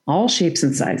line, all shapes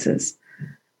and sizes.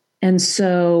 And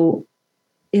so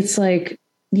it's like,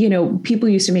 you know, people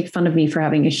used to make fun of me for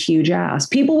having a huge ass.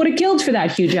 People would have killed for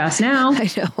that huge ass now.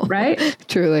 I know. Right?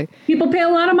 Truly. People pay a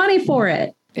lot of money for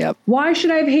it. Yep. Why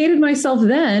should I have hated myself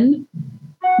then?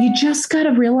 You just got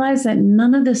to realize that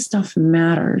none of this stuff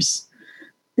matters.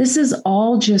 This is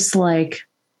all just like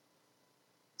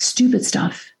stupid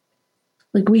stuff.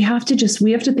 Like we have to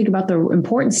think about the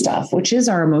important stuff, which is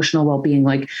our emotional well-being.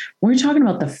 Like we're talking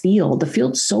about the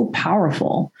field's so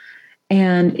powerful.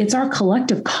 And it's our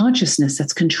collective consciousness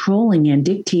that's controlling and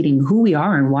dictating who we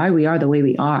are and why we are the way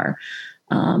we are.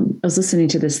 I was listening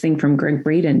to this thing from Greg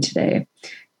Braden today.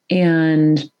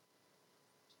 And,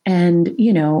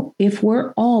 you know, if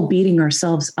we're all beating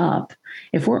ourselves up,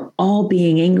 if we're all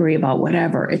being angry about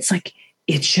whatever, it's like,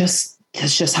 that's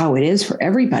just how it is for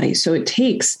everybody. So it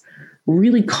takes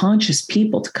really conscious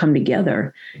people to come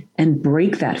together and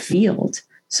break that field.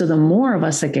 So the more of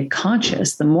us that get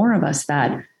conscious, the more of us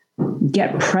that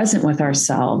get present with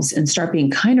ourselves and start being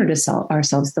kinder to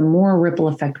ourselves, the more ripple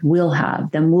effect we'll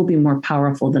have. Then we'll be more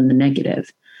powerful than the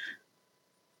negative.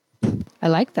 I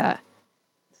like that.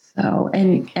 So,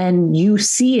 and you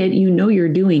see it, you know, you're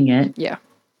doing it. Yeah.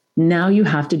 Now you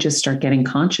have to just start getting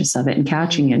conscious of it and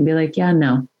catching it and be like, yeah,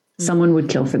 no, someone would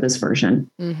kill for this version.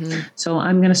 Mm-hmm. So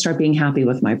I'm going to start being happy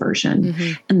with my version.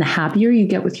 Mm-hmm. And the happier you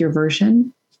get with your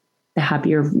version, the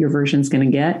happier your version's going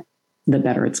to get, the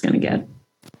better it's going to get.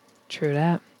 True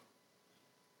that.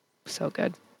 So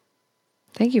good.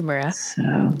 Thank you, Maria.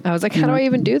 So I was like, how do I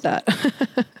even do that?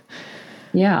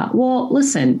 Yeah. Well,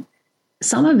 listen,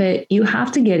 some of it you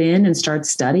have to get in and start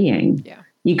studying. Yeah.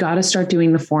 You got to start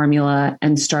doing the formula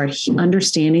and start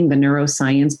understanding the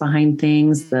neuroscience behind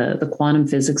things, the quantum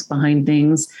physics behind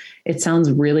things. It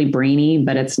sounds really brainy,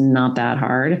 but it's not that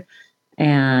hard.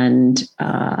 And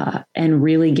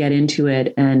really get into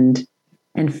it and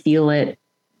feel it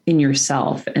in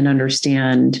yourself and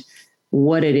understand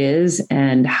what it is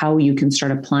and how you can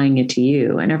start applying it to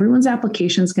you. And everyone's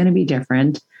application is going to be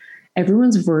different.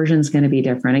 Everyone's version is going to be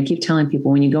different. I keep telling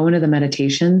people when you go into the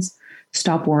meditations,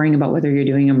 stop worrying about whether you're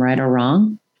doing them right or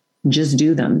wrong. Just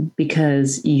do them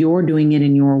because you're doing it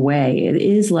in your way. It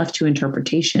is left to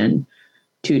interpretation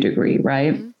to a degree,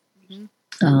 right?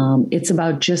 Mm-hmm. It's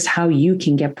about just how you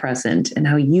can get present and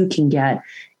how you can get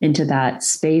into that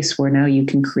space where now you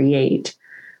can create.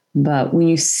 But when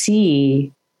you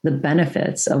see the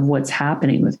benefits of what's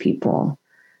happening with people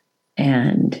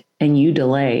and you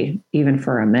delay even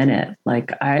for a minute,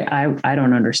 like I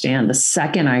don't understand. The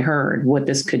second I heard what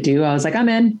this could do, I was like, I'm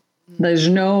in. There's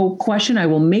no question. I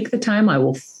will make the time. I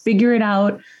will figure it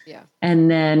out. Yeah.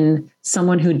 And then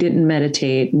someone who didn't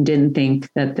meditate and didn't think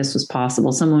that this was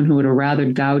possible, someone who would have rather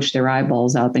gouge their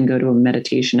eyeballs out than go to a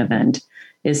meditation event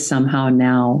is somehow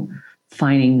now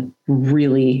finding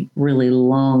really, really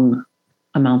long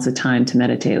amounts of time to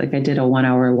meditate. Like I did a 1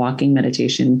 hour walking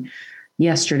meditation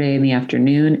yesterday in the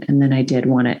afternoon, and then I did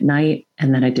one at night,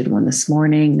 and then I did one this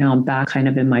morning. Now I'm back kind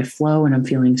of in my flow and I'm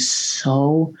feeling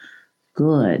so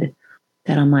good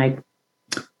that I'm like,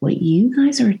 what you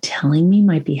guys are telling me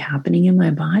might be happening in my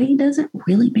body doesn't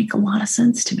really make a lot of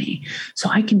sense to me. So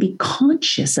I can be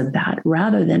conscious of that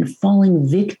rather than falling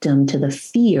victim to the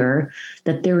fear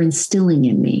that they're instilling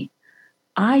in me.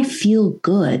 I feel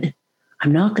good.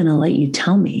 I'm not going to let you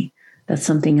tell me that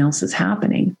something else is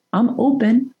happening. I'm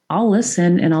open. I'll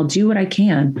listen and I'll do what I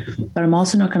can, but I'm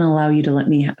also not going to allow you to let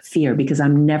me fear because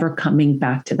I'm never coming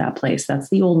back to that place. That's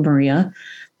the old Maria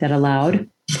that allowed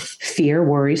fear,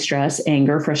 worry, stress,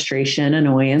 anger, frustration,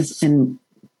 annoyance, and,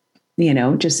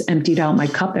 just emptied out my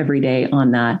cup every day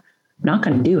on that. not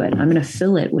going to do it. I'm going to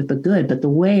fill it with the good. But the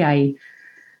way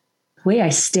I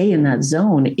stay in that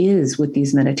zone is with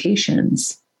these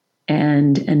meditations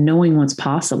and knowing what's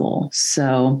possible.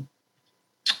 So,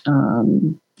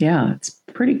 yeah, it's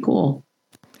pretty cool.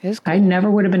 Cool. I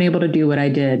never would have been able to do what I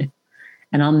did.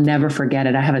 And I'll never forget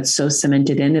it. I have it so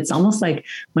cemented in. It's almost like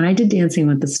when I did Dancing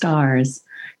with the Stars,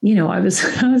 you know, I was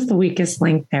the weakest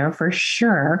link there for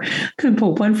sure. Couldn't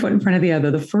put one foot in front of the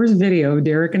other. The first video of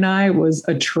Derek and I was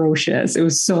atrocious. It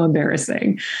was so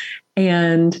embarrassing.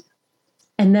 And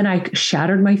then I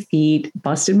shattered my feet,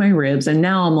 busted my ribs. And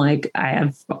now I'm like, I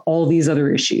have all these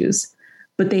other issues,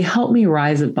 but they helped me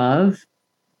rise above.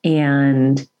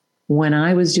 And when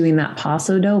I was doing that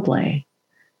Paso Doble,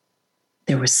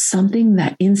 there was something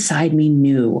that inside me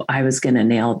knew I was going to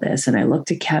nail this. And I looked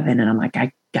at Kevin and I'm like,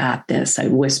 I got this. I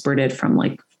whispered it from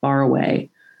like far away.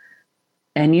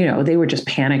 And, you know, they would just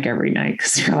panic every night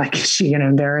because they're like, is she going to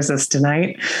embarrass us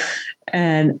tonight?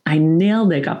 And I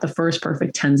nailed it, got the first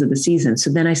perfect 10s of the season. So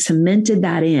then I cemented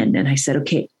that in and I said,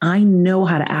 okay, I know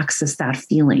how to access that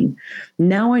feeling.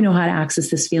 Now I know how to access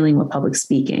this feeling with public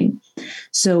speaking.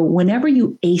 So whenever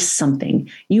you ace something,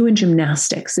 you in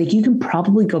gymnastics, like you can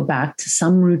probably go back to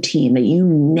some routine that you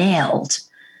nailed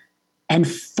and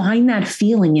find that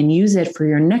feeling and use it for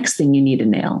your next thing you need to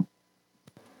nail.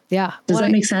 Yeah. Does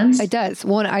that make sense? It does.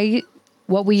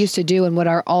 What we used to do and what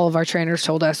all of our trainers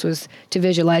told us was to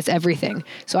visualize everything.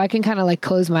 So I can kind of like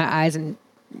close my eyes and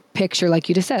picture, like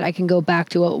you just said, I can go back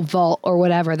to a vault or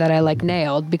whatever that I like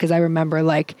nailed because I remember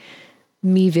like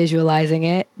me visualizing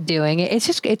it, doing it.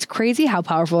 It's crazy how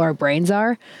powerful our brains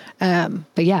are.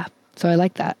 But yeah, so I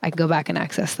like that. I can go back and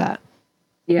access that.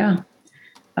 Yeah.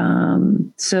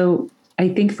 So I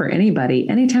think for anybody,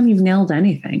 anytime you've nailed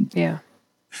anything, yeah,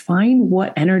 find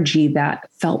what energy that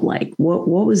felt like. What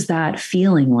was that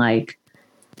feeling like?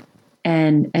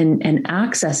 And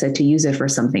access it to use it for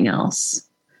something else.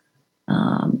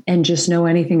 And just know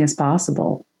anything is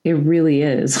possible. It really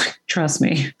is. Trust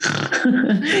me.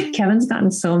 Kevin's gotten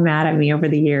so mad at me over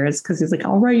the years because he's like,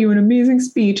 I'll write you an amazing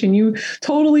speech and you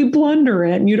totally blunder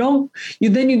it. And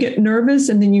then you get nervous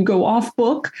and then you go off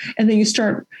book and then you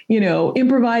start,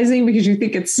 improvising because you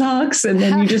think it sucks. And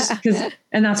then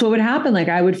and that's what would happen. Like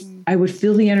I would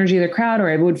feel the energy of the crowd, or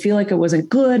I would feel like it wasn't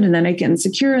good. And then I get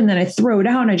insecure and then I throw it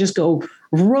out and I just go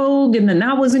rogue. And then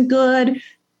that wasn't good.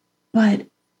 But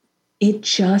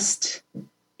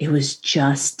it was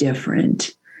just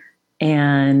different.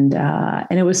 And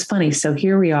it was funny. So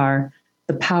here we are,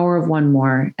 the power of one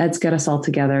more. Ed's got us all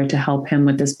together to help him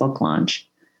with this book launch.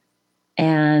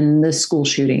 And the school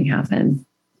shooting happened,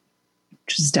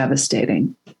 which is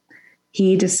devastating.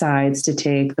 He decides to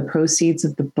take the proceeds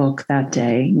of the book that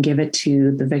day and give it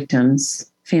to the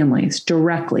victims' families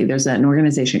directly. There's an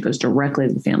organization that goes directly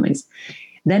to the families.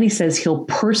 Then he says he'll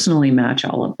personally match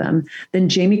all of them. Then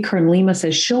Jamie Kern-Lima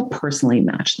says she'll personally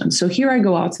match them. So here I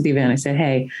go out to the event. I said,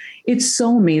 hey, it's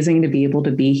so amazing to be able to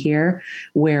be here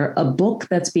where a book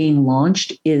that's being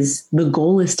launched the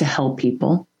goal is to help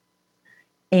people.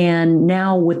 And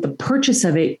now with the purchase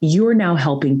of it, you're now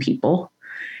helping people.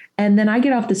 And then I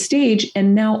get off the stage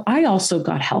and now I also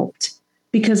got helped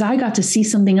because I got to see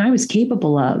something I was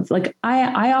capable of. Like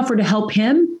I offer to help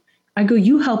him. I go,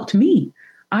 you helped me.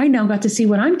 I now got to see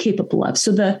what I'm capable of.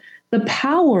 So the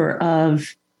power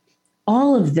of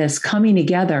all of this coming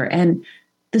together, and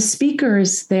the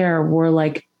speakers there were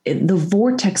like the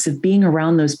vortex of being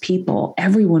around those people.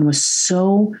 Everyone was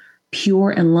so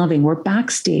pure and loving. We're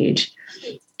backstage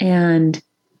and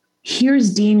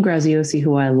here's Dean Graziosi,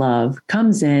 who I love,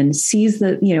 comes in, sees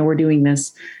that, we're doing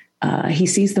this. He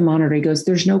sees the monitor. He goes,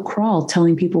 there's no crawl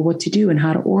telling people what to do and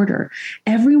how to order.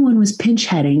 Everyone was pinch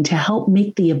heading to help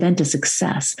make the event a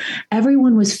success.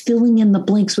 Everyone was filling in the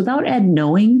blanks without Ed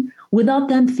knowing, without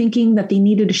them thinking that they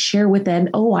needed to share with Ed,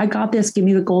 oh, I got this, give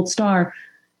me the gold star.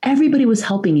 Everybody was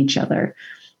helping each other.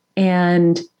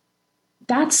 And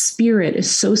that spirit is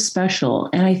so special.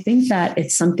 And I think that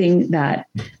it's something that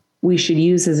we should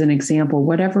use as an example,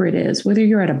 whatever it is, whether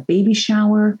you're at a baby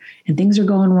shower and things are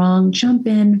going wrong, jump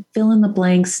in, fill in the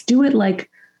blanks, do it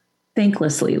like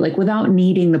thanklessly, like without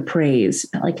needing the praise,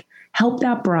 like help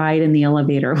that bride in the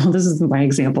elevator. Well, this is my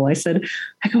example.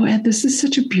 I go, Ed, this is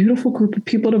such a beautiful group of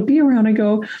people to be around. I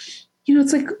go,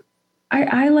 it's like,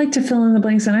 I like to fill in the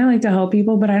blanks and I like to help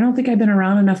people, but I don't think I've been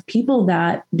around enough people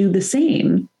that do the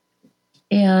same.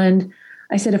 And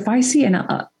I said, if I see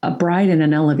a bride in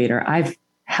an elevator, I've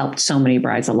helped so many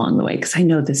brides along the way because I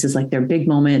know this is like their big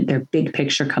moment, their big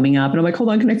picture coming up. And I'm like, hold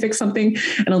on, can I fix something?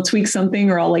 And I'll tweak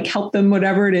something or I'll like help them,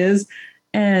 whatever it is.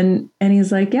 And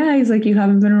he's like, yeah, you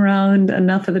haven't been around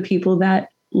enough of the people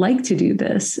that like to do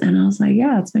this? And I was like,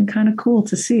 yeah, it's been kind of cool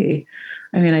to see.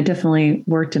 I mean, I definitely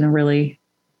worked in a really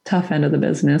tough end of the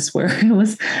business where it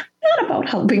was not about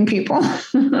helping people.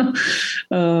 But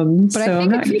I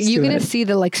think you're going to see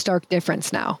the like stark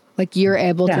difference now. Like you're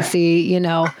able to see, you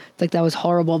know, like that was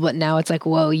horrible, but now it's like,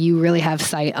 whoa, you really have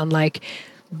sight on like,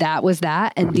 that was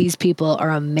that. And these people are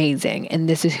amazing. And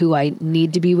this is who I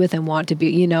need to be with and want to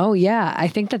be, you know? Yeah. I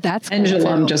think that's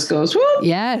pendulum just goes, whoop.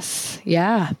 Yes.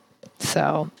 Yeah.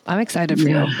 So I'm excited for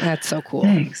you. That's so cool.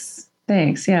 Thanks.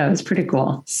 Yeah, it was pretty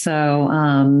cool.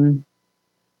 So,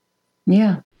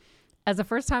 yeah. As a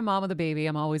first-time mom with a baby,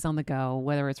 I'm always on the go,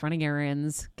 whether it's running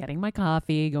errands, getting my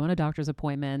coffee, going to doctor's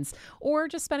appointments, or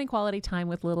just spending quality time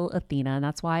with little Athena. And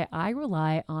that's why I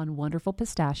rely on Wonderful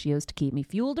Pistachios to keep me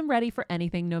fueled and ready for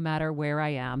anything, no matter where I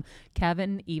am.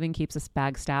 Kevin even keeps a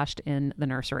bag stashed in the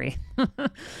nursery.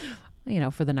 You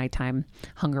know, for the nighttime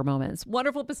hunger moments.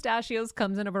 Wonderful Pistachios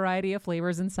comes in a variety of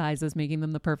flavors and sizes, making them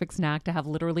the perfect snack to have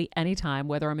literally any time,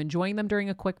 whether I'm enjoying them during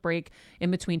a quick break in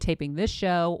between taping this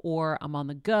show or I'm on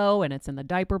the go and it's in the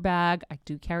diaper bag. I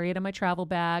do carry it in my travel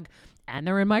bag and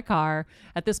they're in my car.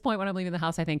 At this point, when I'm leaving the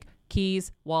house, I think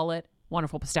keys, wallet,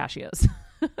 Wonderful Pistachios.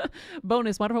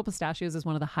 Bonus, Wonderful Pistachios is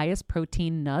one of the highest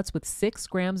protein nuts with 6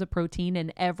 grams of protein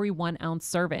in every 1 ounce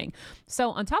serving. So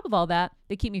on top of all that,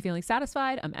 they keep me feeling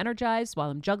satisfied. I'm energized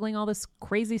while I'm juggling all this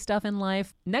crazy stuff in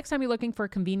life. Next time you're looking for a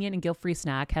convenient and guilt-free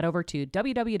snack, head over to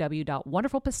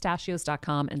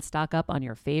www.wonderfulpistachios.com and stock up on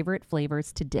your favorite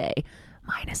flavors today.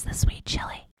 Minus the sweet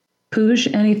chili.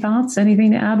 Pooja, any thoughts? Anything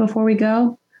to add before we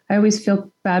go? I always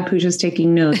feel bad Pooja's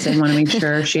taking notes. I want to make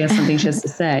sure she has something she has to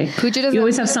say. Pooja, you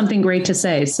always have something great to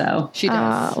say, so. She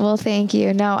does. Well, thank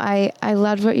you. No, I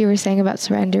loved what you were saying about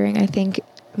surrendering. I think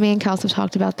me and Kels have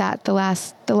talked about that the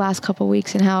last couple of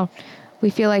weeks and how we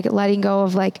feel like letting go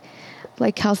of like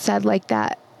Kels said, like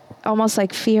that almost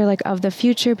like fear like of the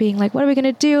future being like, what are we going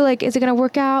to do? Like, is it going to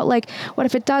work out? Like, what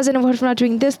if it doesn't? And what if we're not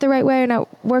doing this the right way or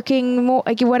not working more?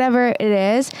 Like whatever it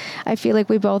is, I feel like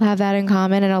we both have that in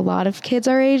common. And a lot of kids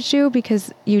our age do,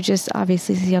 because you just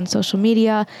obviously see on social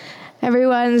media,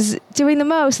 everyone's doing the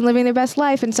most and living their best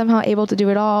life and somehow able to do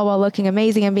it all while looking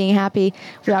amazing and being happy.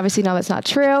 We obviously know that's not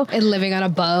true. And living on a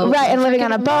boat. Right, and living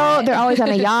on a boat. They're always on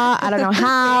a yacht. I don't know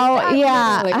how.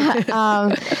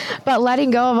 Yeah. But letting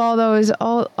go of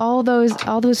all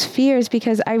those fears,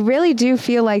 because I really do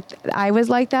feel like I was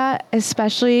like that,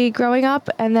 especially growing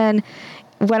up. And then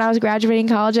when I was graduating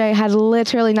college, I had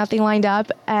literally nothing lined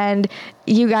up, and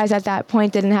you guys at that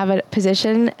point didn't have a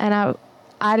position, and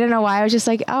I don't know why. I was just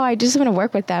like, oh, I just want to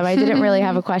work with them. I didn't really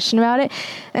have a question about it.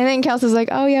 And then Kels was like,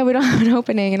 oh, yeah, we don't have an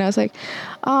opening. And I was like,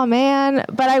 oh, man.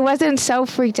 But I wasn't so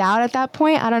freaked out at that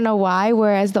point. I don't know why,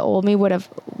 whereas the old me would have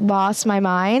lost my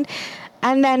mind.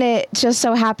 And then it just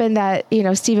so happened that, you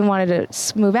know, Steven wanted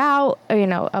to move out, or, you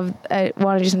know,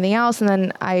 wanted to do something else. And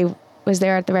then I was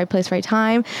there at the right place, right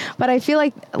time. But I feel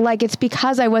like it's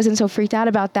because I wasn't so freaked out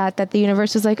about that the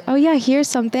universe was like, oh yeah, here's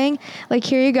something, like,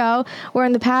 here you go. Where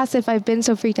in the past, if I've been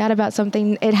so freaked out about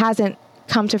something, it hasn't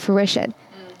come to fruition.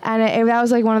 And that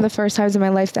was like one of the first times in my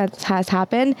life that has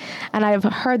happened. And I've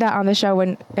heard that on the show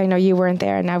when I know you weren't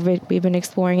there, and now we've been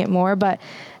exploring it more, but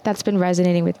that's been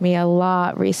resonating with me a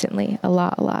lot recently, a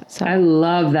lot. So I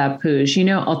love that, Pooja. You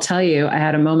know, I'll tell you, I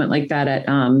had a moment like that at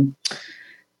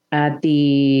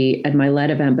my lead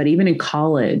event, but even in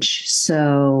college.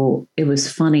 So it was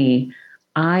funny.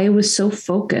 I was so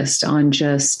focused on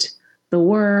just the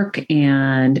work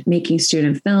and making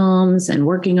student films and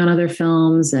working on other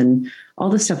films and all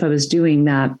the stuff I was doing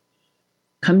that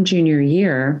come junior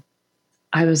year,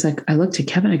 I was like, I looked at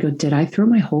Kevin, I go, did I throw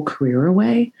my whole career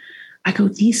away? I go,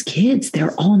 these kids,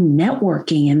 they're all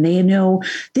networking and they know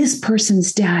this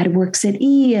person's dad works at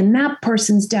E and that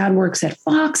person's dad works at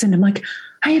Fox. And I'm like,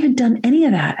 I haven't done any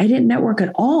of that. I didn't network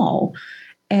at all.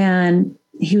 And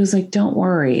he was like, don't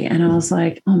worry. And I was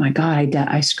like, oh my God,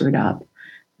 I screwed up.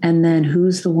 And then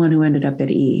who's the one who ended up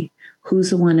at E?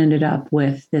 Who's the one ended up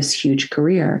with this huge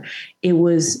career? It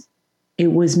was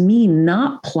me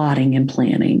not plotting and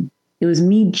planning. It was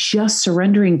me just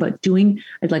surrendering, but doing,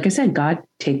 like I said, God,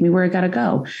 take me where I got to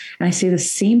go. And I say the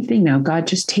same thing now. God,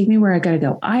 just take me where I got to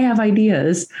go. I have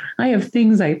ideas. I have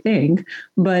things I think,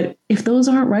 but if those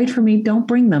aren't right for me, don't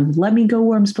bring them. Let me go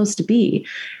where I'm supposed to be.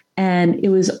 And it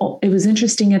was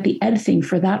interesting at the Ed thing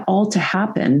for that all to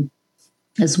happen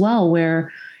as well,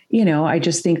 where, you know, I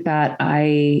just think that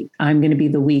I'm going to be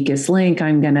the weakest link.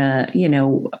 I'm going to, you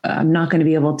know, I'm not going to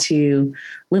be able to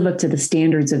live up to the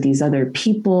standards of these other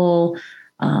people.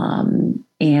 And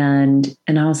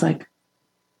I was like,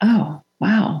 oh,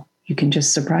 wow, you can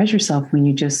just surprise yourself when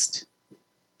you just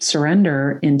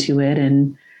surrender into it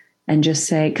and and just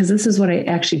say, because this is what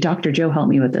Dr. Joe helped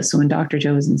me with this. So when Dr.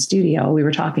 Joe was in studio, we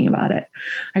were talking about it.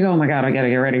 I go, oh my God, I got to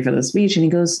get ready for this speech. And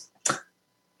he's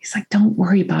like, don't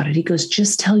worry about it. He goes,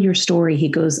 just tell your story. He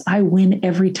goes, I win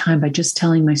every time by just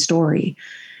telling my story.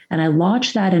 And I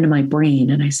lodged that into my brain.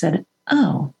 And I said,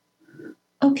 oh,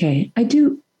 okay, I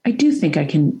do think I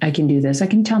can do this. I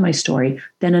can tell my story.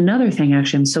 Then another thing,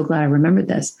 actually, I'm so glad I remembered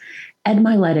this. Ed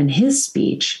Milet in his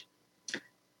speech,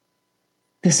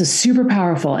 this is super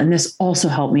powerful. And this also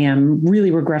helped me. I'm really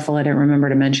regretful I didn't remember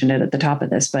to mention it at the top of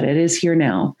this, but it is here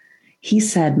now. He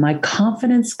said, my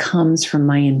confidence comes from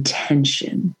my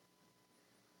intention.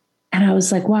 And I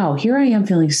was like, wow, here I am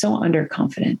feeling so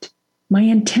underconfident. My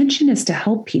intention is to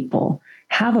help people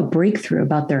have a breakthrough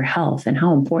about their health and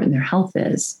how important their health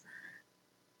is.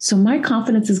 So my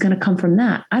confidence is going to come from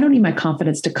that. I don't need my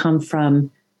confidence to come from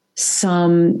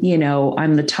some,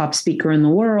 I'm the top speaker in the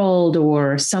world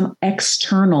or some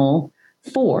external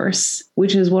force,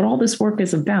 which is what all this work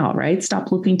is about, right?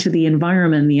 Stop looking to the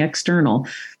environment, the external,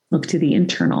 look to the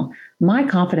internal. My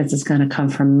confidence is going to come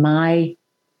from my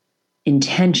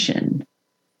intention.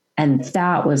 And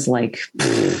that was like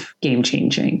game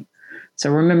changing.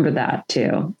 So remember that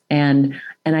too. And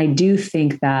I do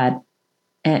think that,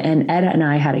 and Ed and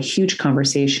I had a huge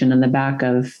conversation in the back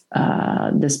of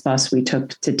this bus we took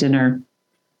to dinner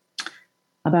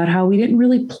about how we didn't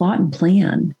really plot and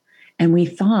plan. And we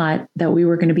thought that we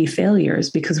were going to be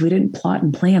failures because we didn't plot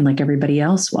and plan like everybody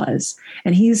else was.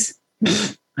 And he's,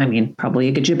 probably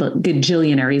a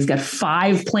gajillionaire. He's got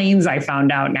 5 planes, I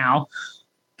found out now.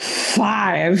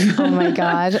 5. Oh my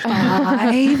God. 5.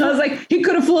 I was like, he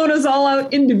could have flown us all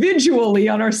out individually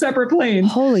on our separate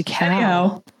planes. Holy cow.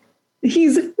 Anyhow,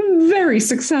 he's very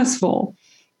successful.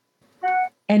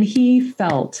 And he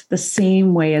felt the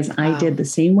same way as I did, the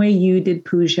same way you did,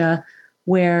 Pooja,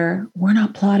 where we're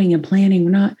not plotting and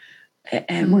planning.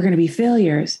 And we're going to be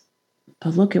failures.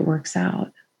 But look, it works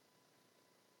out.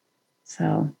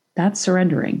 So that's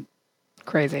surrendering.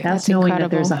 Crazy. That's knowing incredible.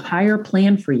 That there's a higher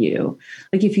plan for you.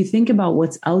 Like if you think about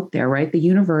what's out there, right? The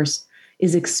universe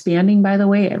is expanding, by the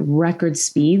way, at record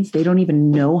speeds. They don't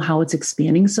even know how it's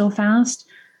expanding so fast.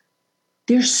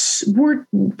 We're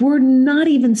not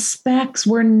even specks.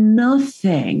 We're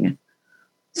nothing.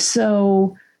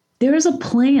 So there's a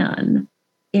plan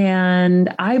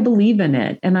and I believe in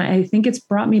it. And I think it's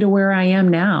brought me to where I am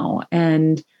now.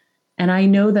 And I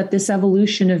know that this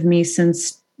evolution of me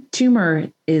since tumor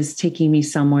is taking me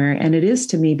somewhere, and it is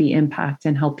to maybe impact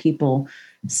and help people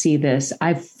see this.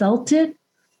 I've felt it.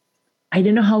 I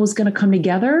didn't know how it was going to come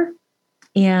together.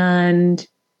 And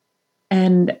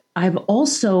I've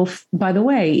also, by the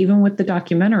way, even with the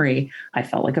documentary, I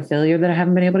felt like a failure that I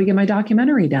haven't been able to get my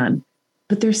documentary done.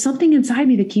 But there's something inside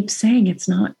me that keeps saying it's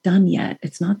not done yet.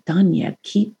 It's not done yet.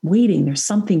 Keep waiting. There's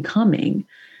something coming.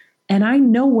 And I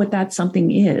know what that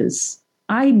something is.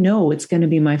 I know it's going to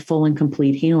be my full and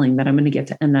complete healing that I'm going to get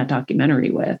to end that documentary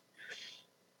with,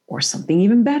 or something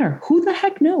even better. Who the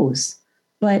heck knows?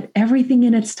 But everything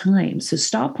in its time. So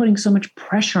stop putting so much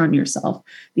pressure on yourself.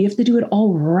 You have to do it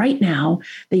all right now,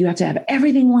 that you have to have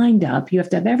everything lined up. You have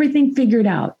to have everything figured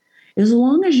out. As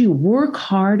long as you work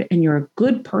hard and you're a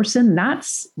good person, that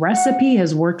recipe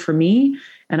has worked for me.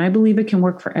 And I believe it can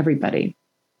work for everybody.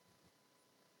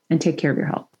 And take care of your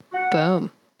health.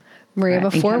 Boom. Maria,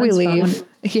 before we leave,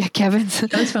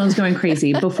 Kevin's phone's going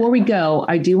crazy. Before we go,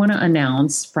 I do want to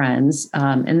announce, friends,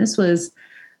 and this was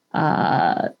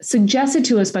suggested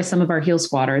to us by some of our Heal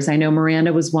Squatters. I know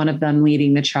Miranda was one of them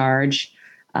leading the charge.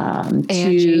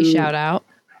 Angie, shout out.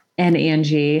 And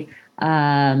Angie,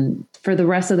 for the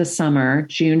rest of the summer,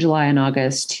 June, July, and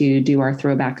August, to do our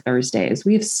Throwback Thursdays.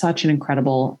 We have such an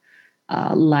incredible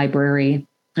library.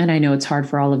 And I know it's hard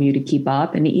for all of you to keep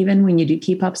up. And even when you do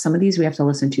keep up, some of these we have to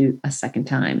listen to a second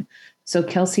time. So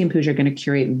Kelsey and Pooja are going to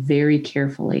curate very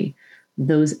carefully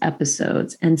those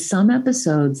episodes, and some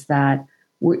episodes that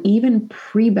were even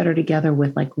pre-Better Together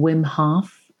with, like Wim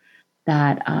Hof,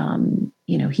 that,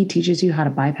 he teaches you how to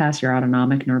bypass your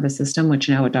autonomic nervous system, which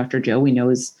now with Dr. Joe, we know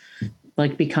is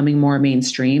like becoming more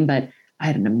mainstream. But I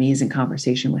had an amazing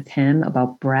conversation with him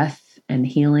about breath and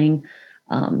healing.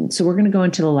 So we're going to go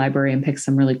into the library and pick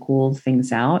some really cool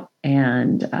things out.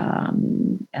 And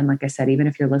like I said, even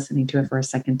if you're listening to it for a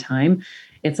second time,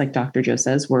 it's like Dr. Joe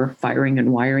says, we're firing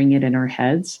and wiring it in our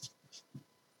heads.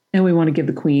 And we want to give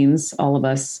the queens, all of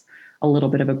us, a little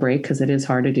bit of a break because it is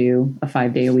hard to do a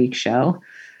 5-day-a-week show.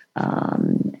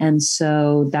 And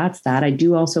so that's that. I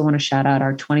do also want to shout out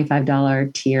our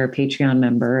 $25 tier Patreon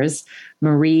members,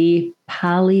 Marie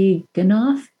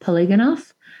Polygonoff,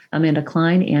 Amanda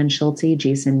Klein, Ann Schulte,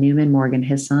 Jason Newman, Morgan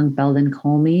Hissong, Belden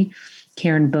Colmy,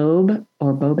 Karen Bobe,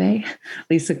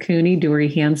 Lisa Cooney, Dory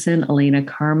Hansen, Elena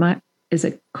Carmihai? Is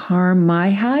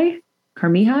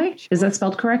that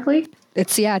spelled correctly?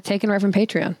 It's taken right from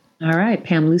Patreon. All right.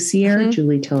 Pam Lucier,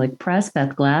 Julie Tillich Press,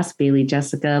 Beth Glass, Bailey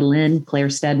Jessica, Lynn, Claire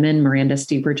Stedman, Miranda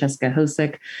Stuber, Jessica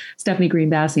Hosick, Stephanie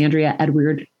Greenbass, Andrea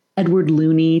Edward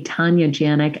Looney, Tanya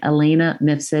Janik, Elena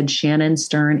Mifsud, Shannon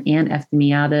Stern, Ann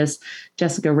Eftimiadis,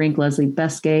 Jessica Rink, Leslie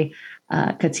Beske,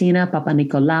 Katina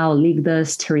Papanikolaou,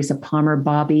 Ligdas, Teresa Palmer,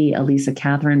 Bobby, Elisa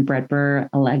Catherine, Brett Burr,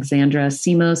 Alexandra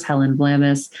Simos, Helen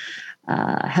Blamis,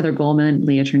 Heather Goldman,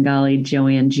 Leah Tringali,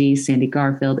 Joanne G, Sandy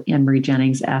Garfield, Anne-Marie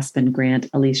Jennings, Aspen Grant,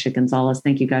 Alicia Gonzalez.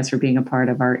 Thank you guys for being a part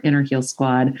of our Inner Heel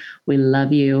Squad. We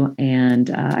love you. And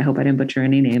I hope I didn't butcher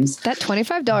any names. That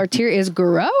 $25 tier is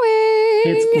growing.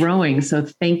 It's growing. So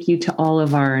thank you to all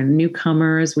of our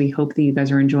newcomers. We hope that you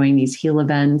guys are enjoying these heel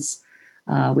events.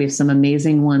 We have some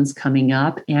amazing ones coming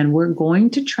up, and we're going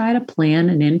to try to plan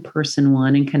an in-person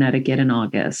one in Connecticut in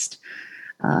August.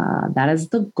 That is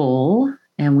the goal.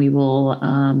 And we will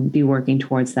be working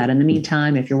towards that. In the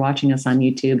meantime, if you're watching us on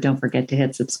YouTube, don't forget to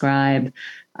hit subscribe.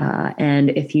 And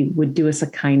if you would do us a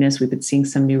kindness, we've been seeing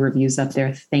some new reviews up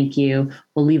there. Thank you.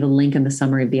 We'll leave a link in the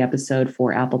summary of the episode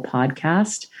for Apple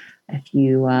Podcast. If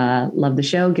you love the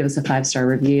show, give us a 5-star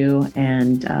review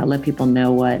and let people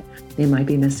know what they might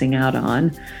be missing out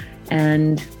on.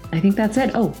 And I think that's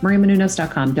it. Oh,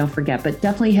 mariamenounos.com. Don't forget, but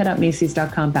definitely hit up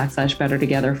Macy's.com/Better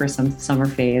Together for some summer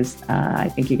phase. I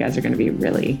think you guys are going to be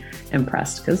really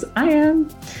impressed because I am.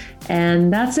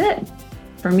 And that's it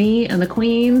for me and the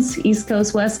Queens, East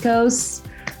Coast, West Coast.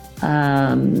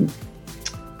 Hope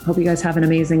you guys have an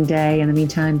amazing day. In the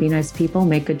meantime, be nice people,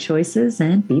 make good choices,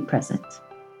 and be present.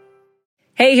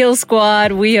 Hey, Heel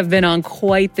Squad, we have been on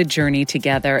quite the journey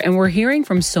together, and we're hearing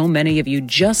from so many of you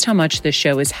just how much this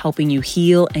show is helping you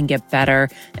heal and get better,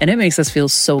 and it makes us feel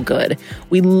so good.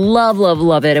 We love, love,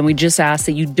 love it, and we just ask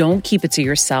that you don't keep it to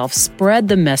yourself. Spread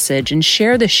the message and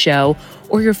share the show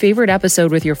or your favorite episode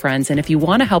with your friends. And if you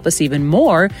want to help us even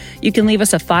more, you can leave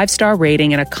us a 5-star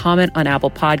rating and a comment on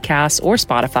Apple Podcasts or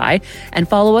Spotify, and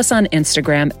follow us on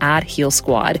Instagram @Heel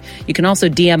Squad. You can also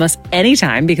DM us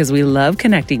anytime because we love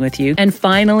connecting with you. And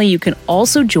finally, you can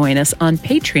also join us on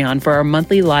Patreon for our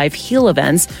monthly live heel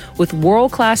events with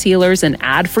world-class healers and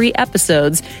ad-free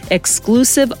episodes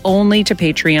exclusive only to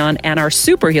Patreon and our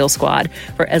Super Heel Squad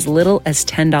for as little as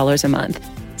 $10 a month.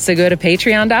 So go to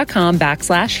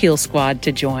patreon.com/Heel Squad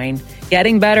to join.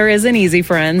 Getting better isn't easy,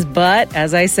 friends, but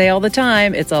as I say all the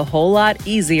time, it's a whole lot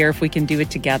easier if we can do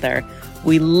it together.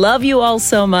 We love you all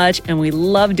so much, and we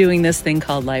love doing this thing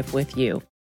called life with you.